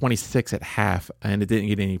 44-26 at half, and it didn't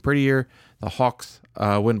get any prettier. The Hawks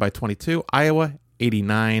win by 22. Iowa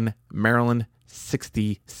 89, Maryland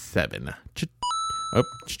 67.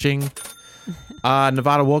 Ching.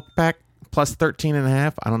 Nevada Wolfpack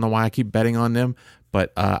 +13.5. I don't know why I keep betting on them,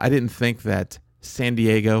 but I didn't think that San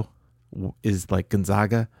Diego is like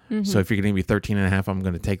Gonzaga. Mm-hmm. So if you're going to be 13.5, I'm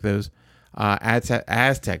going to take those.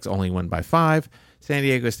 Aztecs only win by 5. San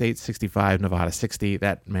Diego State 65, Nevada 60.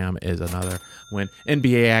 That, ma'am, is another win.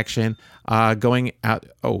 NBA action going out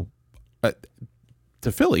to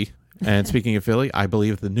Philly. And speaking of Philly, I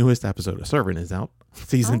believe the newest episode of Servant is out,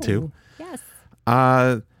 season 2. Yes.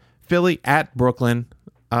 Philly at Brooklyn.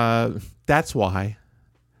 That's why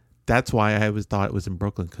I always thought it was in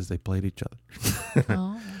Brooklyn, because they played each other.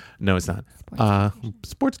 Oh. No, it's not.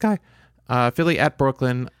 Sports guy. Philly at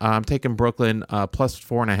Brooklyn. I'm taking Brooklyn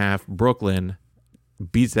 +4.5. Brooklyn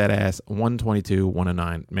beats that ass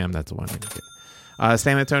 122-109. Ma'am, that's the one I can get.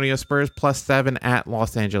 San Antonio Spurs +7 at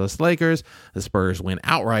Los Angeles Lakers. The Spurs win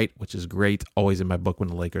outright, which is great. Always in my book when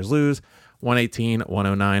the Lakers lose.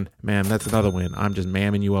 118-109. Man, that's another win. I'm just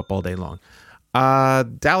mamming you up all day long.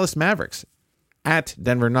 Dallas Mavericks at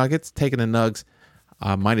Denver Nuggets, taking the Nugs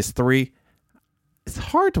 -3. It's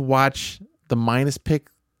hard to watch the minus pick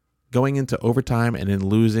going into overtime and then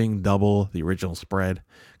losing double the original spread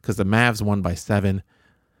because the Mavs won by 7.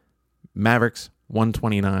 Mavericks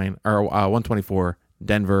 124.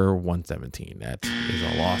 Denver 117. That is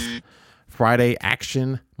a loss. Friday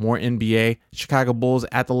action, more NBA. Chicago Bulls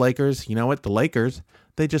at the Lakers. You know what? The Lakers,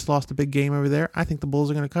 they just lost a big game over there. I think the Bulls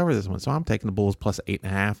are going to cover this one, so I'm taking the Bulls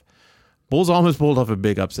 +8.5. Bulls almost pulled off a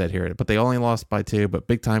big upset here, but they only lost by 2, but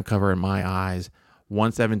big time cover in my eyes.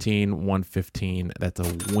 117-115. That's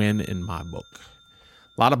a win in my book.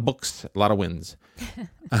 A lot of books, a lot of wins.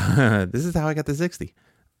 This is how I got the 60.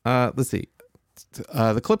 Let's see.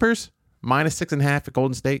 The Clippers, -6.5 at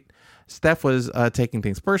Golden State. Steph was taking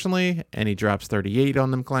things personally, and he drops 38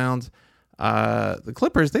 on them clowns. The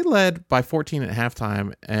Clippers, they led by 14 at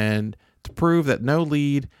halftime, and to prove that no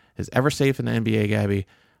lead is ever safe in the NBA, Gabby,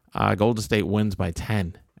 Golden State wins by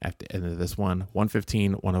 10 at the end of this one.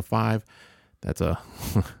 115-105. That's a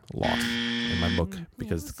loss in my book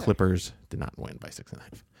because the Clippers did not win by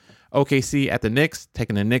 6.5. OKC at the Knicks,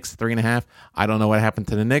 taking the Knicks 3.5. I don't know what happened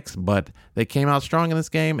to the Knicks, but they came out strong in this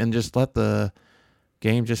game and just let the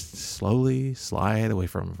game just slowly slide away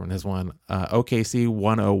from this one. OKC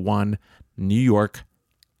 101, New York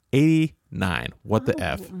 89. What the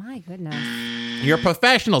F? My goodness. You're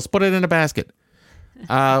professionals. Put it in a basket.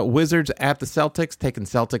 Wizards at the Celtics, taking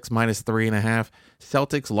Celtics -3.5.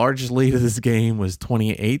 Celtics' largest lead of this game was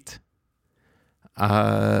 28.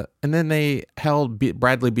 And then they held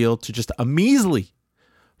Bradley Beal to just a measly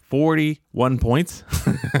 41 points.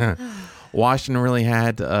 Washington really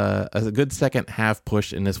had a good second half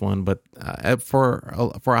push in this one, but for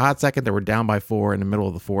a hot second, they were down by 4 in the middle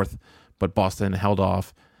of the fourth, but Boston held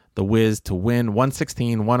off the Wiz to win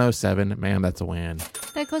 116-107. Man, that's a win.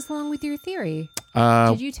 That goes along with your theory.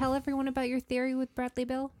 Did you tell everyone about your theory with Bradley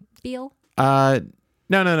Beal? No.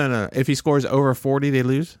 If he scores over 40, they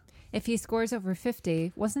lose. If he scores over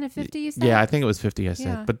 50, wasn't it 50 you said? Yeah, I think it was 50 I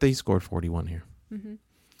said, but they scored 41 here.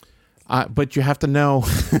 Mm-hmm. But you have to know,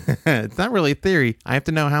 it's not really a theory. I have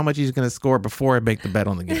to know how much he's going to score before I make the bet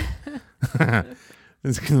on the game.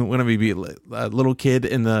 It's going to be a little kid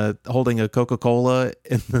holding a Coca-Cola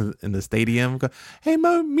in the stadium. Go, hey,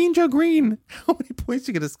 Mean Joe Green, how many points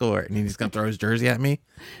are you going to score? And he's going to throw his jersey at me.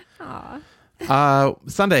 Aw.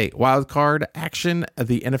 Sunday wild card action,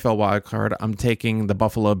 the NFL wild card. I'm taking the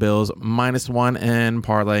Buffalo Bills -1 and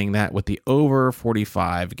parlaying that with the over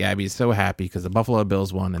 45. Gabby's so happy because the Buffalo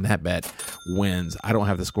Bills won and that bet wins. I don't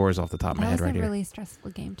have the scores off the top of my head right here. That was a really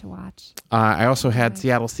stressful game to watch. I also had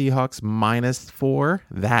Seattle Seahawks -4.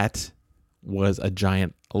 That was a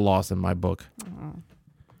giant loss in my book. Oh.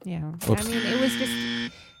 Yeah. Oops. I mean, it was just...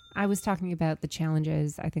 I was talking about the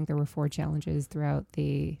challenges. I think there were 4 challenges throughout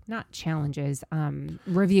not challenges,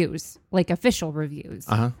 reviews, like official reviews.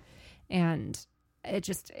 And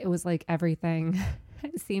it was like everything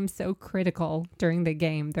seemed so critical during the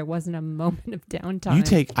game. There wasn't a moment of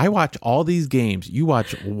downtime. I watch all these games. You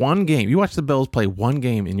watch one game. You watch the Bills play one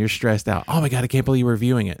game and you're stressed out. Oh my God, I can't believe you're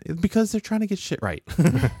reviewing it. It's because they're trying to get shit right.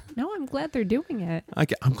 No, I'm glad they're doing it.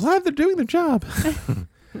 I'm glad they're doing their job.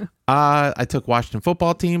 I took Washington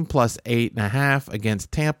football team +8.5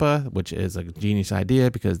 against Tampa, which is a genius idea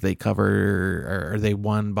because they they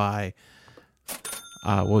won by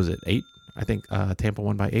what was it, 8? I think Tampa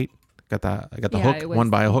won by 8. Got the hook, won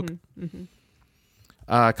by a hook. Mm-hmm.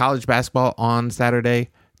 College basketball on Saturday,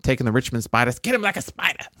 taking the Richmond Spiders. Get him like a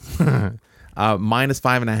spider.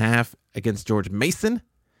 -5.5 against George Mason.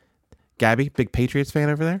 Gabby, big Patriots fan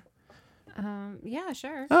over there? Yeah,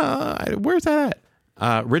 sure. Where's that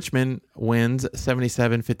at? Richmond wins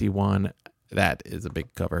 77-51. That is a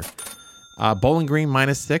big cover. Bowling Green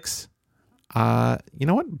 -6. You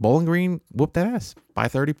know what? Bowling Green whooped that ass by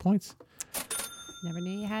 30 points. Never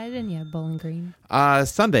knew you had it in you, Bowling Green.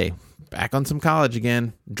 Sunday, back on some college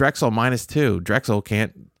again. Drexel -2. Drexel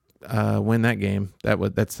can't win that game.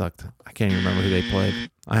 That sucked. I can't even remember who they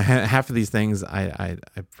played. Half of these things I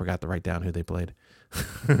forgot to write down who they played.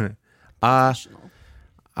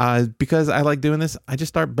 Because I like doing this, I just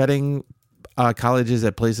start betting colleges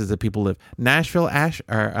at places that people live. North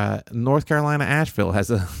Carolina Asheville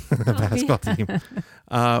has a basketball team.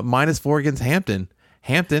 -4 against Hampton.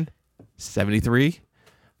 Hampton 73.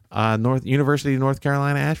 University of North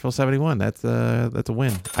Carolina Asheville 71. That's a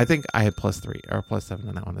win. I think I had +3 or +7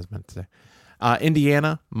 on that one. I was meant to say.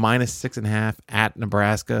 Indiana -6.5 at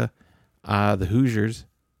Nebraska. The Hoosiers,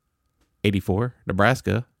 84.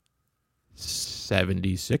 Nebraska,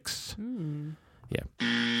 76. Yeah.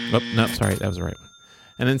 Oh, no, sorry. That was the right one.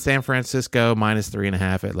 And then San Francisco,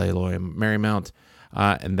 -3.5 at Aloy Marymount.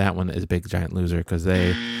 And that one is a big, giant loser because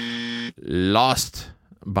they lost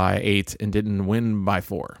by 8 and didn't win by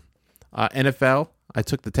 4. NFL, I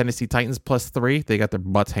took the Tennessee Titans +3. They got their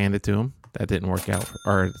butts handed to them. That didn't work out.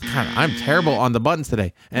 I'm terrible on the buttons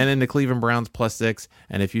today. And then the Cleveland Browns +6.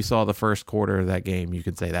 And if you saw the first quarter of that game, you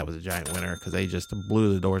could say that was a giant winner because they just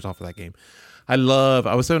blew the doors off of that game. I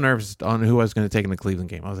was so nervous on who I was going to take in the Cleveland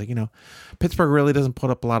game. I was like, Pittsburgh really doesn't put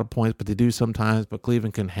up a lot of points, but they do sometimes. But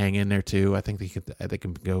Cleveland can hang in there too. I think they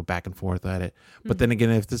can go back and forth at it. But then again,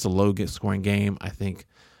 if this is a low scoring game, I think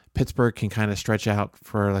Pittsburgh can kind of stretch out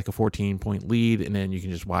for like a 14-point lead, and then you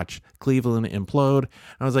can just watch Cleveland implode.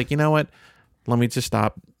 And I was like, you know what? Let me just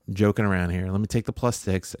stop joking around here. Let me take the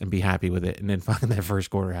 +6 and be happy with it, and then find that first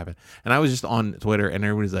quarter happen. And I was just on Twitter, and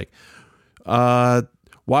everybody's like,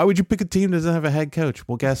 why would you pick a team that doesn't have a head coach?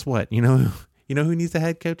 Well, guess what? You know who needs a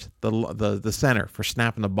head coach? The center for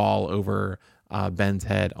snapping the ball over Ben's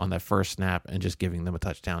head on that first snap and just giving them a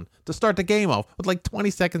touchdown to start the game off with like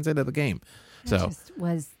 20 seconds into the game. It just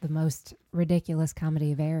was the most ridiculous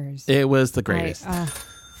comedy of errors. It was the greatest.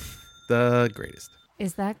 The greatest.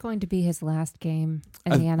 Is that going to be his last game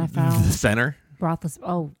in the NFL? The center? Maybe.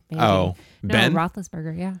 Oh, Ben?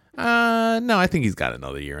 Roethlisberger, yeah. No, I think he's got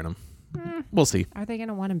another year in him. We'll see. Are they going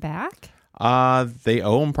to want him back? They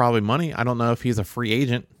owe him probably money. I don't know if he's a free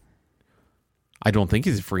agent. I don't think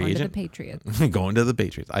he's a free agent. Going to the Patriots. Going to the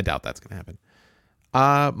Patriots. I doubt that's going to happen.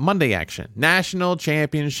 Monday action. National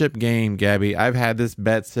championship game, Gabby. I've had this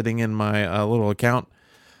bet sitting in my little account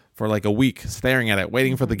for like a week, staring at it,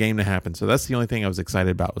 waiting for the game to happen. So that's the only thing I was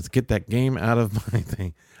excited about, was get that game out of my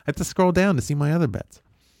thing. I had to scroll down to see my other bets.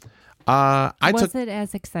 Was it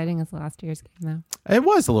as exciting as last year's game, though? It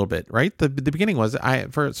was a little bit, right? The beginning was.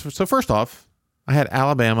 So first off, I had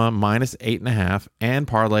Alabama -8.5 and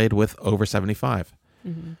parlayed with over 75.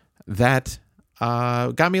 Mm-hmm. That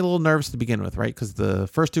got me a little nervous to begin with, right? Because the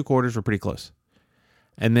first 2 quarters were pretty close,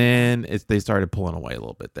 and then they started pulling away a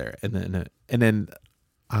little bit there, and then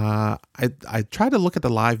I tried to look at the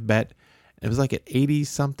live bet. It was like at 80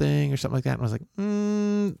 something or something like that, and I was like,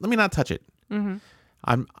 let me not touch it. Mm-hmm.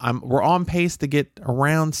 We're on pace to get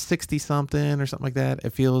around 60 something or something like that.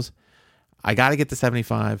 It feels I got to get to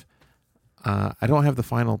 75. I don't have the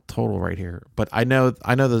final total right here, but I know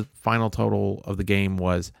the final total of the game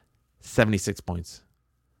was 76 points.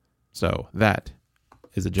 So that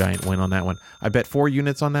is a giant win on that one. I bet 4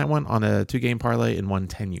 units on that one on a 2-game parlay and won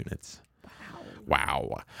 10 units.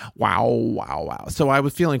 Wow. So I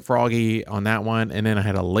was feeling froggy on that one. And then I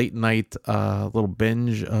had a late night little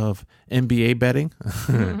binge of NBA betting.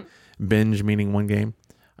 Binge meaning 1 game.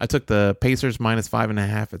 I took the Pacers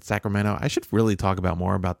 -5.5 at Sacramento. I should really talk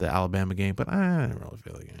more about the Alabama game, but I don't really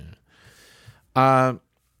feel like it.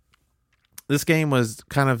 This game was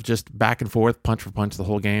kind of just back and forth, punch for punch the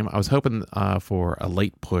whole game. I was hoping for a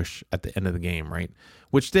late push at the end of the game, right?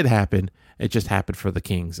 Which did happen. It just happened for the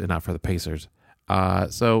Kings and not for the Pacers.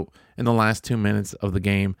 So in the last 2 minutes of the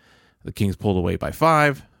game, the Kings pulled away by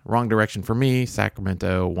 5. Wrong direction for me.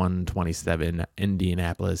 Sacramento 127,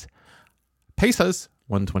 Indianapolis Pacers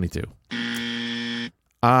 122.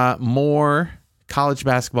 More college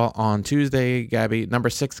basketball on Tuesday, Gabby. Number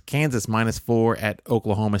 6, Kansas -4 at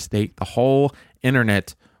Oklahoma State. The whole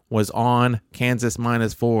internet was on Kansas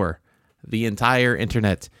 -4. The entire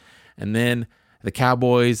internet. And then the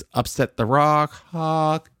Cowboys upset the Rock.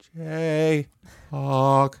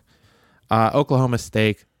 Oklahoma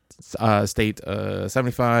State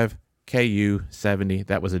 75, KU 70.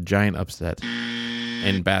 That was a giant upset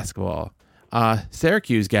in basketball.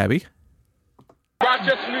 Syracuse, Gabby.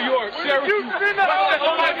 Rochester, New York. Syracuse.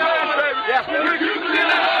 Oh my God, baby. Yeah. Syracuse. Oh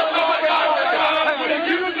my God. Oh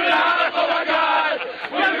my God.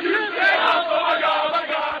 Oh my God. Oh my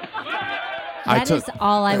God. That is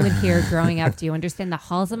all I would hear growing up. Do you understand? The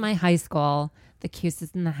halls of my high school, the Cuse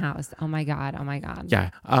is in the house. Oh my God. Oh my God.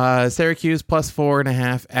 Yeah. Syracuse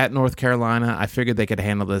 +4.5 at North Carolina. I figured they could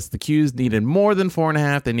handle this. The Cuse needed more than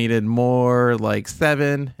 4.5. They needed more like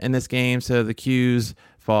 7 in this game. So the Cuse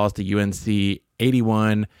falls to UNC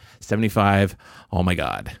 81-75. Oh my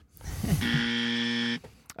God.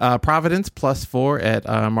 Providence +4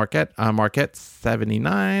 at Marquette. Marquette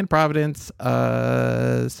 79. Providence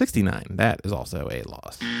 69. That is also a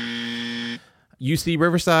loss. UC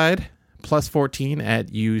Riverside +14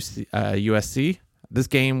 at USC. This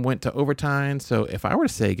game went to overtime. So if I were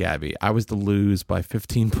to say, Gabby, I was to lose by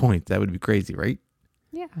 15 points, that would be crazy, right?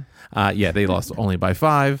 Yeah. Yeah, they lost only by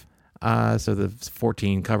 5. So the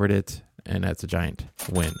 14 covered it. and that's a giant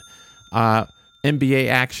win. NBA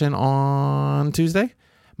action on Tuesday.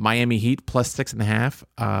 Miami Heat plus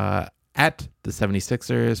 6.5 at the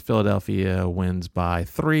 76ers. Philadelphia wins by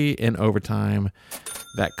 3 in overtime.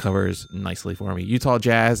 That covers nicely for me. Utah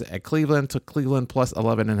Jazz at Cleveland. Took Cleveland plus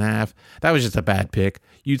 11.5. That was just a bad pick.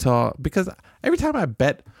 Utah, because every time I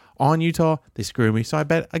bet on Utah, they screw me. So I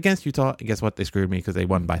bet against Utah, and guess what? They screwed me because they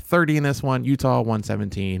won by 30 in this one. Utah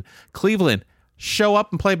 117. Cleveland, show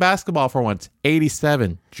up and play basketball for once.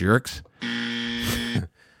 87, jerks.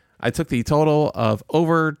 I took the total of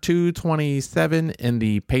over 227 in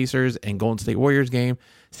the Pacers and Golden State Warriors game.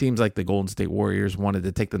 Seems like the Golden State Warriors wanted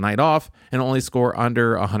to take the night off and only score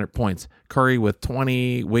under 100 points. Curry with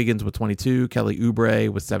 20, Wiggins with 22, Kelly Oubre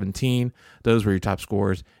with 17. Those were your top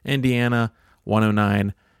scorers. Indiana,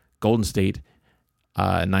 109. Golden State,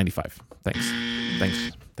 95.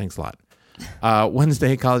 Thanks a lot.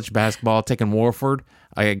 Wednesday, college basketball, taking Warford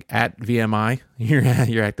at VMI.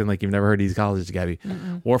 You're acting like you've never heard these colleges, Gabby.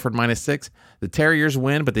 Warford -6. The Terriers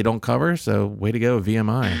win, but they don't cover, so way to go,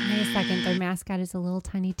 VMI. Wait a second. Their mascot is a little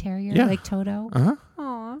tiny terrier, Yeah. like Toto.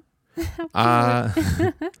 Uh-huh. Aw.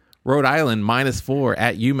 Rhode Island -4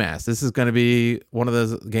 at UMass. This is going to be one of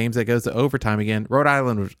those games that goes to overtime again. Rhode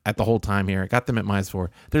Island was at the whole time here. I got them at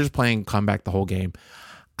 -4. They're just playing comeback the whole game.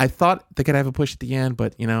 I thought they could have a push at the end,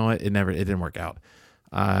 but you know what? It didn't work out.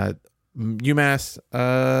 UMass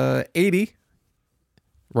 80.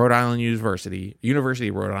 Rhode Island University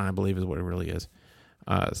of Rhode Island, I believe is what it really is.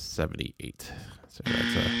 78. So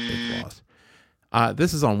that's a big loss.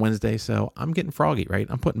 This is on Wednesday, so I'm getting froggy, right?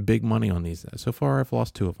 I'm putting big money on these. So far, I've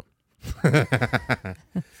lost 2 of them.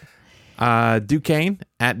 Duquesne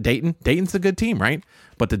at Dayton. Dayton's a good team, right?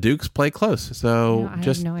 But the Dukes play close, so I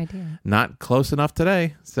just have no idea. not close enough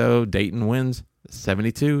today. So Dayton wins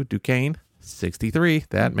 72. Duquesne 63.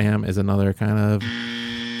 That, ma'am, is another kind of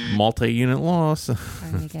multi-unit loss.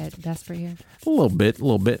 Trying to get desperate here. A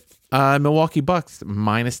little bit. Milwaukee Bucks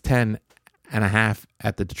 -10.5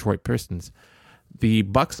 at the Detroit Pistons. The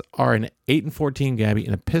Bucks are an 8-4 team, Gabby,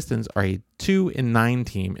 and the Pistons are a 2-9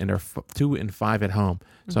 team, and they're 2-5 at home.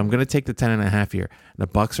 So I'm going to take the 10.5 here. The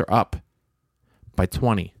Bucks are up by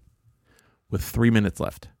 20 with 3 minutes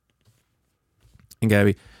left. And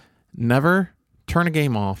Gabby, never turn a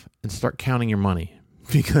game off and start counting your money,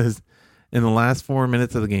 because in the last 4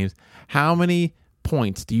 minutes of the games, how many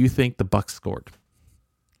points do you think the Bucks scored?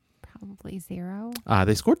 Probably 0.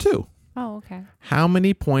 They scored 2. Oh, okay. How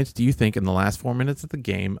many points do you think in the last 4 minutes of the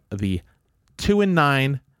game the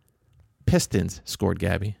 2-9 Pistons scored,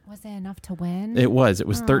 Gabby? Was it enough to win? It was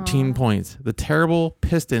 13 points. The terrible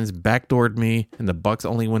Pistons backdoored me, and the Bucks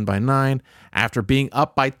only win by 9 after being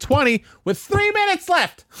up by 20 with 3 minutes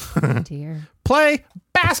left. Oh, dear. Play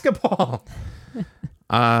basketball.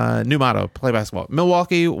 New motto: play basketball.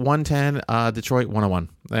 Milwaukee 110, Detroit 101.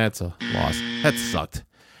 That's a loss. That sucked.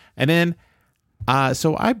 And then,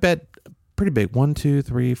 so I bet pretty big. 1, 2,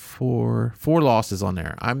 3, 4 losses on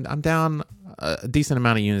there. I'm down a decent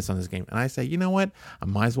amount of units on this game, and I say, you know what? I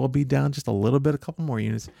might as well be down just a little bit, a couple more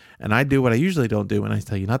units. And I do what I usually don't do, and I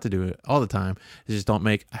tell you not to do it all the time. Is just don't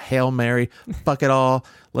make a Hail Mary. Fuck it all.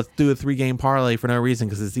 Let's do a 3-game parlay for no reason,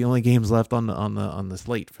 because it's the only games left on the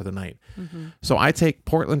slate for the night. So I take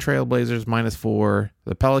Portland Trailblazers -4,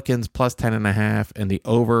 the Pelicans plus 10.5, and the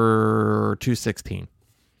over 216.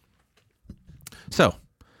 So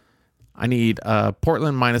I need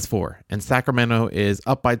Portland -4, and Sacramento is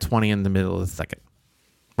up by 20 in the middle of the second.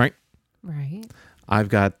 Right? Right. I've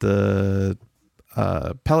got the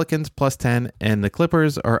Pelicans plus 10, and the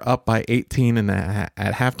Clippers are up by 18 at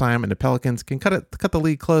halftime, and the Pelicans can cut the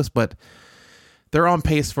lead close, but they're on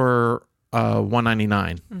pace for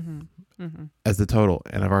 199 as the total,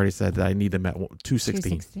 and I've already said that I need them at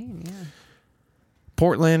 216. 216, yeah.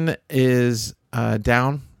 Portland is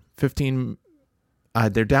down 15.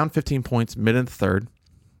 They're down 15 points mid in the third.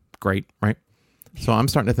 Great, right? So I'm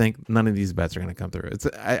starting to think none of these bets are going to come through.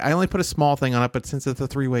 I only put a small thing on it, but since it's a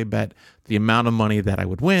 3-way bet, the amount of money that I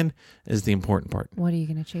would win is the important part. What are you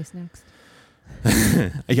going to chase next?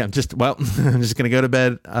 Yeah, I'm just going to go to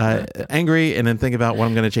bed angry and then think about what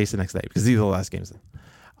I'm going to chase the next day, because these are the last games.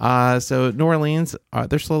 So New Orleans,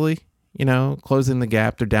 they're slowly, closing the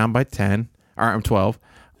gap. They're down by 10, or 12.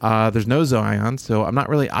 There's no Zion, so I'm not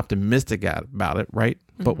really optimistic about it, right?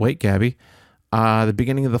 But wait, Gabby, the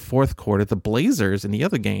beginning of the fourth quarter, the Blazers in the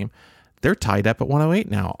other game, they're tied up at 108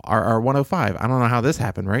 now, or 105. I don't know how this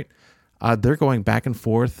happened, right? They're going back and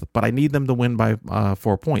forth, but I need them to win by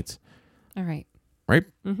 4 points. All right. Right?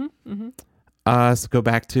 So go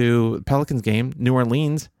back to Pelicans game, New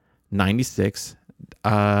Orleans, 96,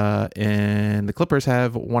 and the Clippers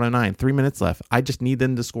have 109, 3 minutes left. I just need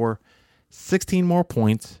them to score 16 more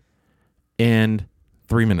points in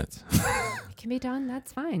 3 minutes. It can be done.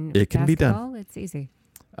 That's fine. It can be done. Basketball, it's easy.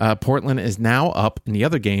 Portland is now up in the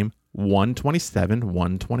other game,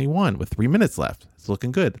 127-121 with 3 minutes left. It's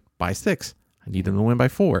looking good. By 6. I need them to win by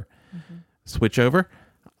 4. Mm-hmm. Switch over.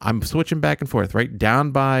 I'm switching back and forth, right?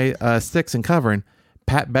 Down by 6 and covering.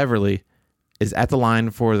 Pat Beverly is at the line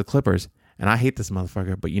for the Clippers. And I hate this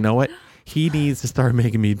motherfucker, but you know what? He needs to start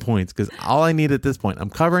making me points because all I need at this point, I'm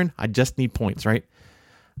covering. I just need points, right?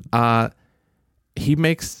 He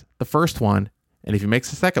makes the first one, and if he makes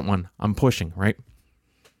the second one, I'm pushing, right?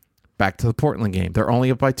 Back to the Portland game. They're only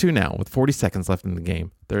up by 2 now with 40 seconds left in the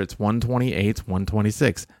game. It's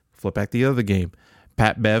 128-126. Flip back to the other game.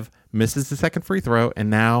 Pat Bev misses the second free throw, and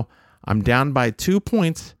now I'm down by 2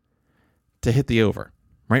 points to hit the over,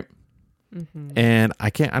 right? Mm-hmm. And I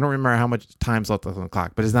don't remember how much time's left on the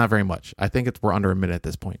clock, but it's not very much. I think we're under a minute at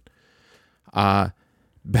this point. Back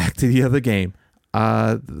to the other game.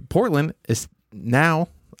 Portland is now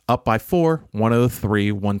up by 4,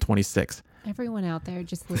 103-126. Everyone out there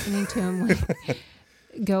just listening to him like,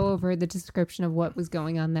 go over the description of what was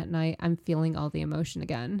going on that night. I'm feeling all the emotion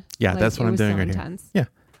again. Yeah, like, that's what I'm doing right intense. here.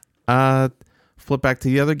 Yeah. Flip back to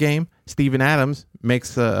the other game. Steven Adams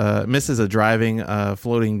misses a driving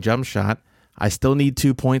floating jump shot. I still need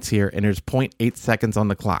 2 points here, and there's 0.8 seconds on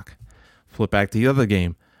the clock. Flip back to the other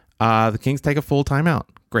game. The Kings take a full timeout.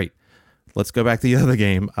 Great. Let's go back to the other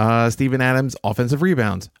game. Steven Adams, offensive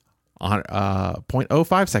rebounds.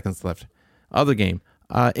 0.05 seconds left. Other game.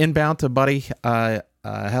 Inbound to Buddy held.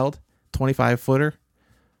 25-footer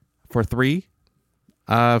for 3.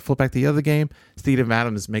 Flip back to the other game. Steven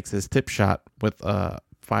Adams makes his tip shot with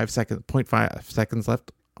 0.5 seconds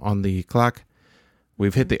left on the clock.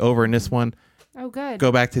 We've hit the over in this one. Oh, good.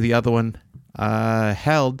 Go back to the other one.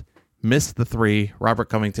 Held, missed the 3. Robert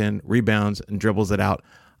Covington rebounds and dribbles it out.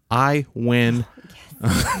 I win.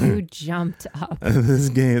 Yes, you jumped up.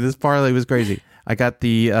 This parlay was crazy. I got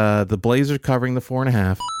the Blazers covering the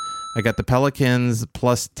 4.5. I got the Pelicans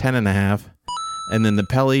plus 10.5. And then the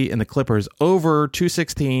Pelly and the Clippers over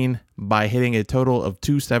 216 by hitting a total of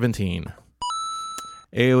 217.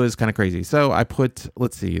 It was kind of crazy. So I put,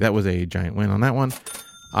 let's see, that was a giant win on that one.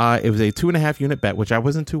 It was a 2.5 unit bet, which I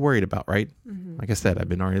wasn't too worried about, right? Mm-hmm. Like I said, I've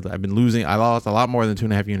been losing. I lost a lot more than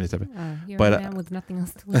 2.5 units of it. You're a man with nothing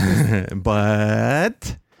else to lose.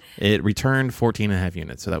 But it returned 14.5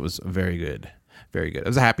 units. So that was very good. Very good. I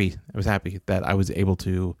was happy that I was able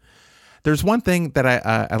to. There's one thing that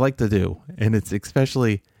I like to do, and it's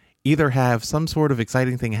especially either have some sort of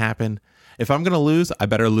exciting thing happen. If I'm going to lose, I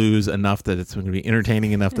better lose enough that it's going to be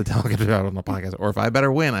entertaining enough to talk about on the podcast. Or if I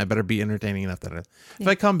better win, I better be entertaining enough that if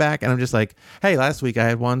I come back and I'm just like, hey, last week I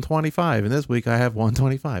had 125 and this week I have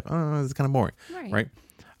 125. Oh, it's kind of boring, right?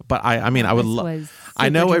 But I mean, I would love. I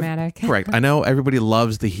know, correct. I know everybody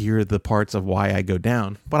loves to hear the parts of why I go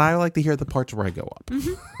down, but I like to hear the parts where I go up.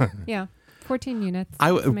 Mm-hmm. Yeah. 14 units.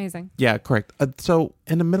 That's amazing. Yeah, correct. So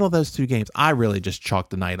in the middle of those 2 games, I really just chalked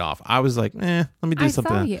the night off. I was like, let me do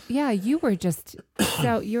something. Saw you. Yeah, you were just,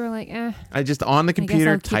 so you were like, I just on the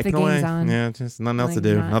computer typing away. On. Yeah, just nothing else to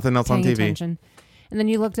do. Nothing else on TV. Attention. And then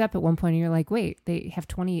you looked up at one point and you're like, wait, they have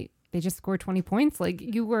 20. They just scored 20 points. Like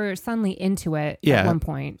you were suddenly into it at one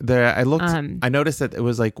point. There, I looked. I noticed that it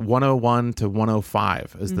was like 101 to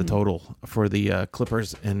 105 is the total for the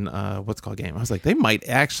Clippers in what's called game. I was like, they might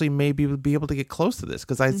actually maybe be able to get close to this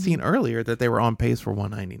because I'd seen earlier that they were on pace for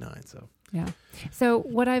 199. So yeah. So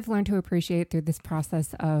what I've learned to appreciate through this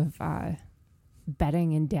process of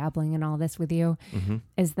betting and dabbling and all this with you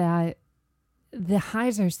is that the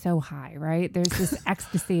highs are so high, right? There's this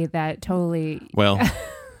ecstasy that totally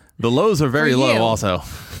the lows are very low also.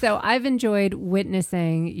 So I've enjoyed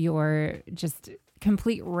witnessing your just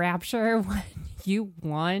complete rapture when you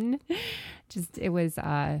won. Just, it was,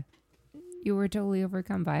 you were totally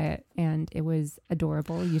overcome by it and it was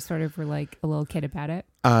adorable. You sort of were like a little kid about it.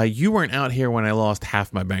 You weren't out here when I lost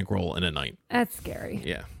half my bankroll in a night. That's scary.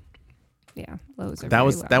 Yeah. Yeah. Lows are that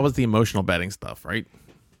was the emotional betting stuff, right?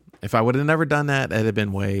 If I would have never done that, it'd have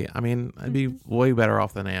been I'd be way better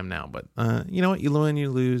off than I am now. But you know what? You win,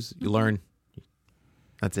 you lose, you learn.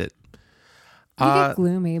 That's it. You get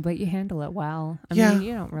gloomy, but you handle it well. I mean,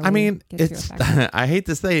 you don't really it's, I hate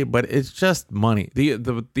to say it, but it's just money. The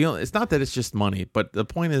it's not that it's just money, but the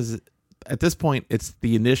point is, at this point, it's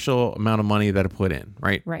the initial amount of money that I put in,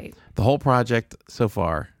 right? Right. The whole project so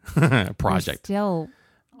far, You're still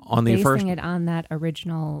on the basing it on that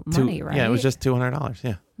original money, right? Yeah, it was just $200.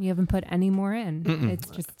 Yeah. You haven't put any more in. Mm-mm. It's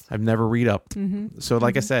just I've never re-upped. So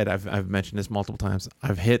like I said, I've mentioned this multiple times.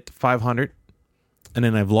 I've hit 500 and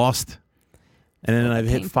then I've lost And then I've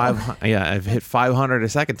hit Painful. I've hit 500 a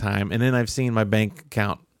second time, and then I've seen my bank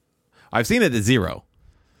account. I've seen it at zero.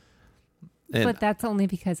 And But that's only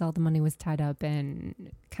because all the money was tied up in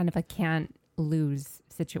kind of a can't lose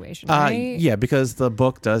situation, right? yeah, because the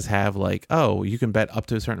book does have like, oh, you can bet up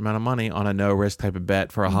to a certain amount of money on a no risk type of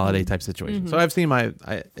bet for a holiday type situation. So I've seen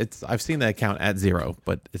I've seen the account at zero,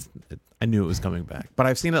 but I knew it was coming back. But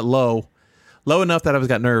I've seen it low enough that I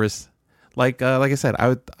got nervous. Like I said,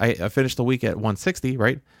 I finished the week at 160,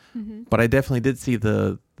 right? But I definitely did see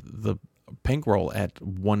the bankroll at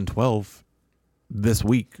 112 this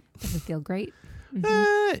week. Does it feel great?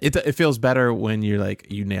 It feels better when you're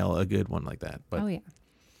like you nail a good one like that. But Oh yeah.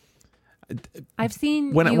 I've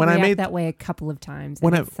seen when you I react made- that way a couple of times.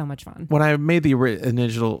 when And it's so much fun. when I made the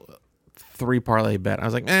initial 3 parlay bet, I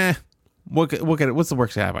was like, what at it? What's the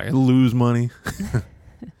worst happen? I lose money.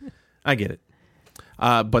 I get it.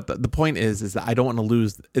 But the point is that I don't want to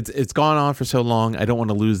lose. It's gone on for so long. I don't want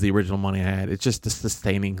to lose the original money I had. It's just the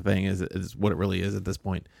sustaining thing is what it really is at this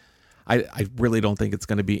point. I really don't think it's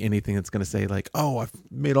going to be anything that's going to say like, oh, I've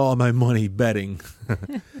made all my money betting.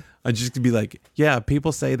 I'm just going to be like, yeah,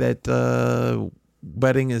 people say that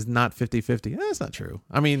betting is not 50-50. That's not true.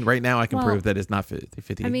 I mean, right now I can prove that it's not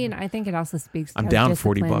 50-50. I mean, I think it also speaks to I'm how down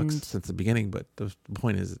 $40 disciplined- since the beginning, but the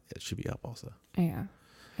point is it should be up also. Yeah.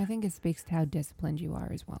 I think it speaks to how disciplined you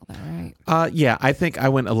are as well, though, right? Yeah, I think I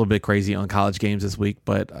went a little bit crazy on college games this week,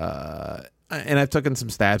 but and I've taken some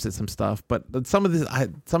stabs at some stuff, but some of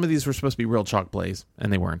these were supposed to be real chalk plays,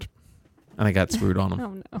 and they weren't, and I got screwed on them.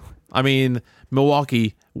 Oh no. I mean,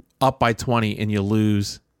 Milwaukee up by 20, and you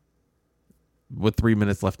lose with 3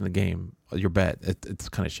 minutes left in the game. Your bet, it's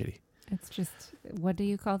kind of shitty. It's just, what do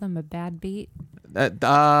you call them? A bad beat?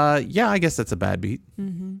 Yeah, I guess that's a bad beat.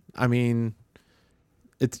 Mm-hmm. I mean,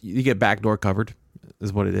 you get backdoor covered,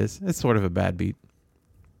 is what it is. It's sort of a bad beat.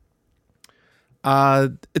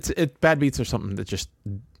 Bad beats are something that just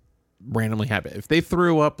randomly happen. If they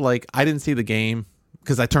threw up like I didn't see the game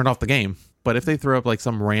because I turned off the game, but if they threw up like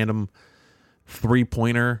some random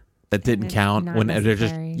 3-pointer that didn't it's count not when they're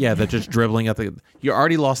just necessary. they're just dribbling at you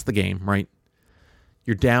already lost the game, right?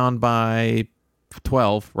 You're down by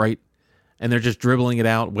 12, right? And they're just dribbling it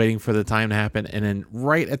out, waiting for the time to happen, and then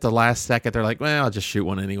right at the last second, they're like, "Well, I'll just shoot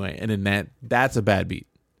one anyway," and then that's a bad beat.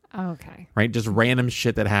 Okay. Right? Just random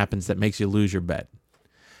shit that happens that makes you lose your bet.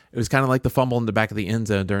 It was kind of like the fumble in the back of the end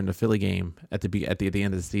zone during the Philly game at the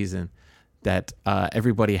end of the season that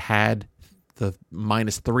everybody had the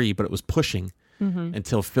 -3, but it was pushing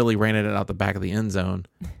until Philly ran it out the back of the end zone.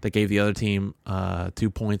 That gave the other team 2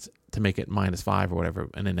 points to make it -5 or whatever,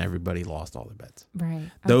 and then everybody lost all their bets. Right. Okay.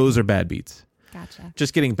 Those are bad beats. Gotcha.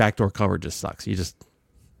 Just getting backdoor cover just sucks.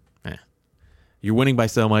 You're winning by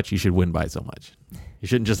so much, you should win by so much. You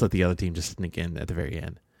shouldn't just let the other team just sneak in at the very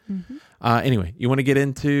end. Anyway, you want to get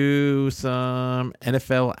into some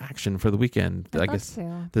NFL action for the weekend? I'd I love guess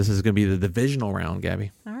to. this is going to be the divisional round,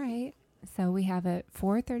 Gabby. All right. So we have at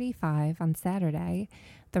 4:35 on Saturday.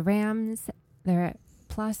 The Rams, they're at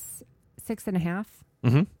plus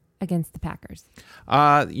 6.5 against the Packers.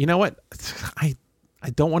 You know what? I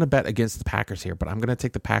don't want to bet against the Packers here, but I'm going to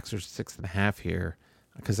take the Packers 6.5 here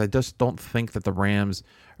because I just don't think that the Rams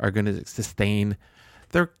are going to sustain.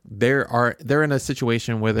 They're in a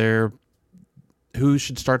situation where who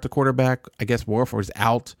should start the quarterback? I guess Warford's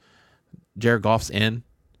out. Jared Goff's in.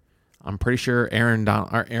 I'm pretty sure Aaron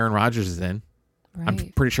Rodgers is in. Right.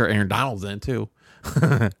 I'm pretty sure Aaron Donald's in too.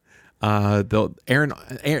 Aaron,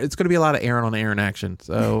 it's going to be a lot of Aaron on Aaron action.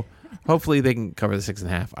 So hopefully they can cover the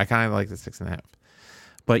 6.5. I kind of like the 6.5.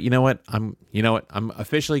 But you know what? I'm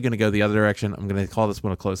officially going to go the other direction. I'm going to call this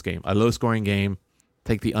one a close game, a low scoring game.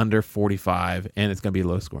 Take the under 45, and it's going to be a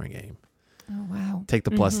low scoring game. Oh, wow. Take the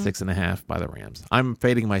plus 6.5 by the Rams. I'm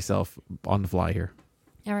fading myself on the fly here.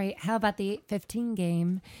 All right. How about the 8:15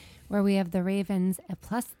 game where we have the Ravens at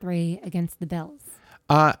 +3 against the Bills?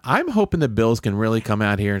 I'm hoping the Bills can really come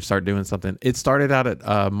out here and start doing something. It started out at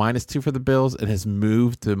 -2 for the Bills and has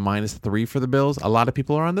moved to -3 for the Bills. A lot of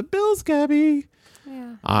people are on the Bills, Gabby.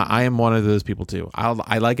 Yeah. I am one of those people too.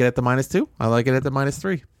 I like it at the -2. I like it at the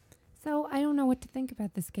 -3. So I don't know what to think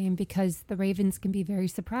about this game because the Ravens can be very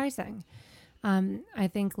surprising. I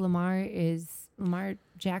think Lamar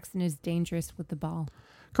Jackson is dangerous with the ball.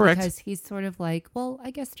 Correct. Because he's sort of like, well, I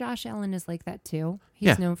guess Josh Allen is like that too.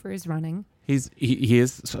 He's known for his running. He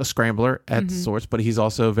is a scrambler at sorts, but he's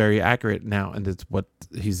also very accurate now, and it's what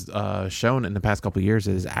he's shown in the past couple of years.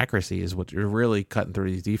 His accuracy is what you're really cutting through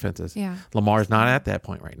these defenses. Yeah. Lamar's not at that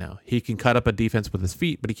point right now. He can cut up a defense with his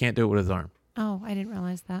feet, but he can't do it with his arm. Oh, I didn't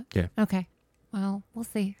realize that. Yeah. Okay. Well, we'll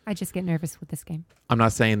see. I just get nervous with this game. I'm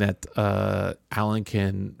not saying that Allen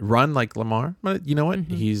can run like Lamar, but you know what?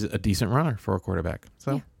 Mm-hmm. He's a decent runner for a quarterback.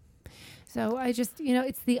 So. Yeah. So I just,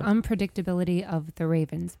 it's the unpredictability of the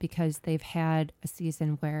Ravens because they've had a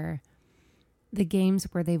season where the games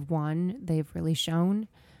where they've won, they've really shown,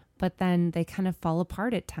 but then they kind of fall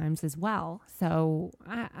apart at times as well. So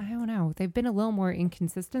I don't know. They've been a little more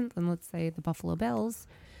inconsistent than, let's say, the Buffalo Bills.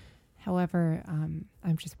 However,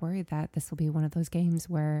 I'm just worried that this will be one of those games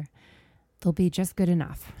where they'll be just good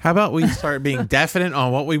enough. How about we start being definite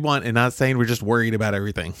on what we want and not saying we're just worried about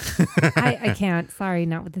everything? I can't. Sorry,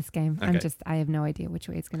 not with this game. Okay. I have no idea which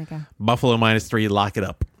way it's going to go. Buffalo -3, lock it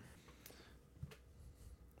up.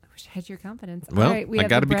 I wish I had your confidence. Well, All right, we I have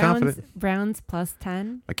gotta the be confident. Browns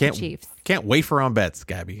 +10. I can't. Chiefs. Can't wafer on bets,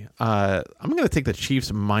 Gabby. I'm going to take the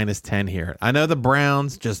Chiefs -10 here. I know the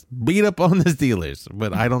Browns just beat up on the Steelers,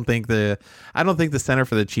 but I don't think the center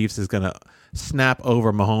for the Chiefs is going to snap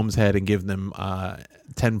over Mahomes' head and give them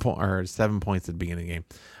 7 points at the beginning of the game.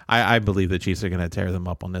 I believe the Chiefs are going to tear them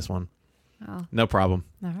up on this one. Oh, No problem.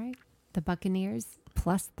 all right. The Buccaneers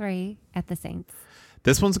 +3 at the Saints.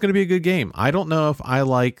 This one's going to be a good game. I don't know if I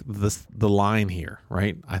like the line here,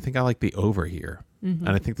 right? I think I like the over here. Mm-hmm.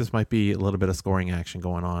 And I think this might be a little bit of scoring action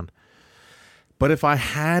going on. But if I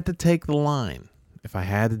had to take the line, if I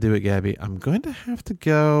had to do it, Gabby, I'm going to have to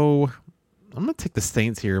go. I'm going to take the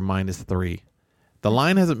Saints here -3. The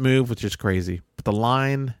line hasn't moved, which is crazy. But the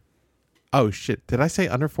line, oh shit, did I say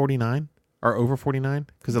under 49 or over 49?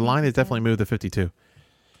 Because the line has definitely moved to 52.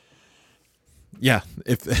 Yeah,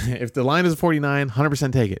 if the line is 49,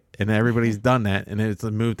 100% take it. And everybody's done that, and it's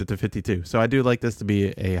moved it to 52. So I do like this to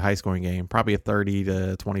be a high-scoring game, probably a 30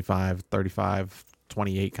 to 25, 35,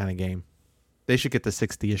 28 kind of game. They should get to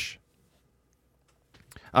 60-ish.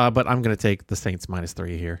 But I'm going to take the Saints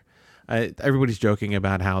 -3 here. Everybody's joking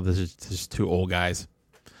about how this is just two old guys.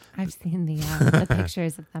 I've seen the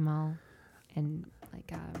pictures of them all in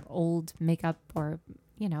like old makeup or,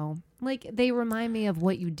 like they remind me of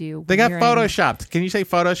what you do. They when got you're in photoshopped. Can you say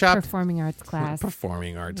photoshopped? Performing arts class.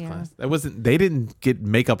 Performing arts Yeah. class. That wasn't. They didn't get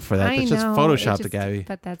makeup for that. I That's just know, photoshopped, Gabby.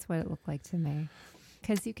 But that's what it looked like to me.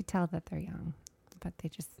 Because you could tell that they're young, but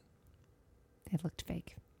they looked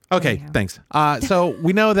fake. Okay, Anyhow. thanks. So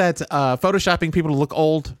we know that photoshopping people to look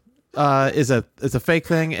old is a fake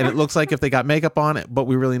thing, and it looks like if they got makeup on it, but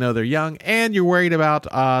we really know they're young. And you're worried about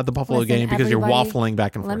the Buffalo Listen, game because you're everybody, waffling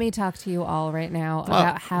back and forth. Let me talk to you all right now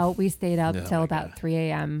about how we stayed up Oh till my about God. 3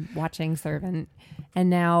 a.m. watching Servant, and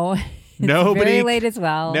now it's Nobody- very late as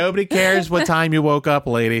well. Nobody cares what time you woke up,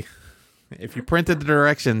 lady. If you printed the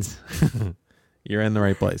directions, you're in the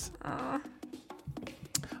right place.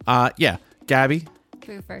 Yeah, Gabby.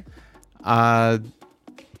 Boofer.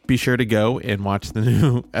 Be sure to go and watch the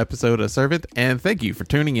new episode of Servant. And thank you for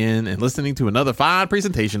tuning in and listening to another fine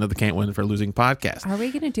presentation of the Can't Win for Losing podcast. Are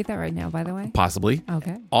we going to do that right now, by the way? Possibly.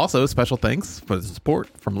 Okay. Also, special thanks for the support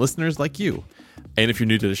from listeners like you. And if you're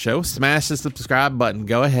new to the show, smash the subscribe button.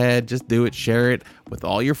 Go ahead, just do it. Share it with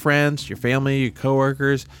all your friends, your family, your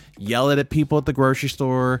coworkers. Yell it at people at the grocery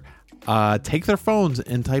store. Take their phones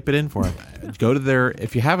and type it in for them. Go to their,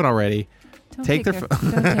 if you haven't already, Don't take their don't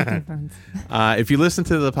take their phones. if you listen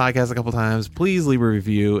to the podcast a couple times, please leave a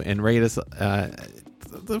review and rate us.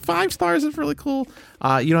 The 5 stars is really cool.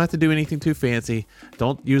 You don't have to do anything too fancy.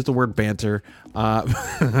 Don't use the word banter,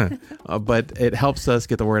 but it helps us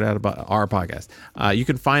get the word out about our podcast. You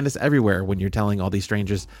can find us everywhere when you're telling all these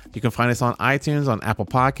strangers. You can find us on iTunes, on Apple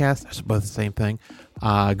Podcasts. They're both the same thing.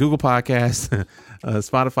 Google Podcasts,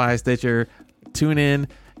 Spotify, Stitcher, TuneIn,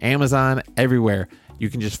 Amazon, everywhere. You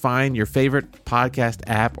can just find your favorite podcast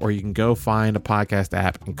app, or you can go find a podcast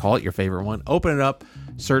app and call it your favorite one. Open it up,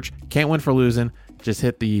 search Can't Win for Losing. Just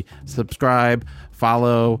hit the subscribe,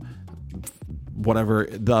 follow, whatever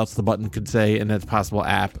else the button could say in that possible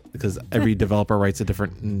app, because every developer writes a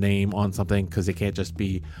different name on something because it can't just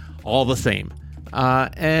be all the same.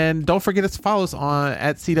 And don't forget to follow us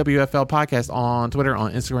at CWFL Podcast on Twitter,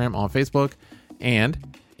 on Instagram, on Facebook. And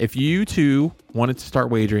if you too wanted to start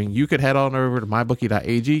wagering, you could head on over to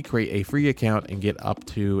mybookie.ag, create a free account, and get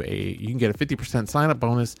you can get a 50% sign up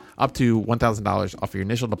bonus up to $1,000 off your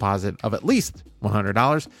initial deposit of at least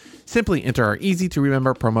 $100. Simply enter our easy to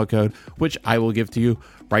remember promo code, which I will give to you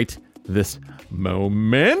right this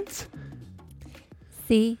moment.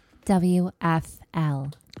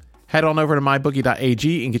 CWFL. Head on over to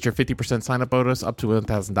mybookie.ag and get your 50% sign up bonus up to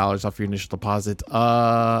 $1,000 off your initial deposit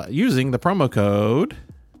using the promo code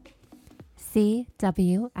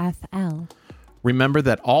CWFL. Remember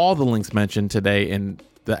that all the links mentioned today and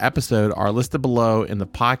the episode are listed below in the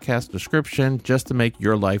podcast description just to make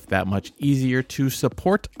your life that much easier to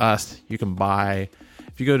support us. You can buy,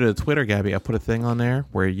 if you go to Twitter, Gabby, I put a thing on there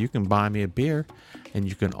where you can buy me a beer. And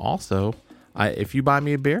you can also, if you buy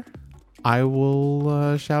me a beer, I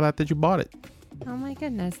will shout out that you bought it. Oh my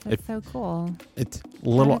goodness, that's so cool. It's a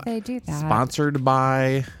little How do they do that? Sponsored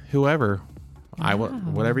by whoever. Wow.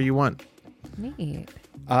 Whatever you want. Neat.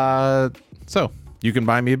 So you can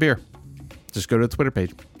buy me a beer. Just go to the Twitter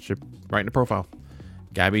page. Right in the profile.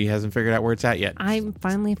 Gabby hasn't figured out where it's at yet. I'm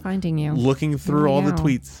finally finding you. Looking through all the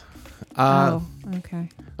tweets. Oh, okay.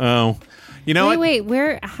 Oh, you know what? Wait,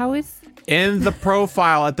 where? How is? In the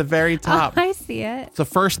profile at the very top. Oh, I see it. It's the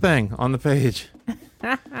first thing on the page.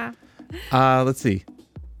 Let's see.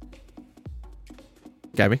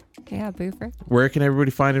 Gabby? Yeah, Boofer. Where can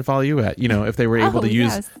everybody find and follow you at? You know, if they were able to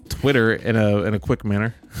use Twitter in a quick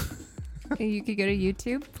manner. You could go to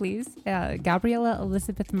YouTube, please. Gabriella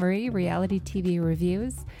Elizabeth Murray, Reality TV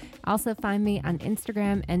Reviews. Also find me on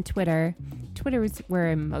Instagram and Twitter. Twitter is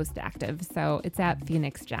where I'm most active, so it's at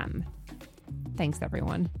Phoenix Gem. Thanks,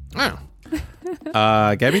 everyone. Oh.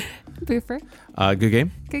 Gabby? Boofer. Good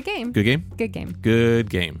game? Good game. Good game? Good game. Good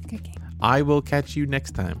game. Good game. I will catch you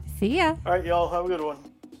next time. See ya. All right, y'all. Have a good one.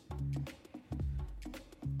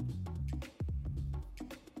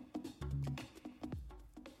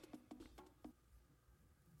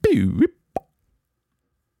 Boop.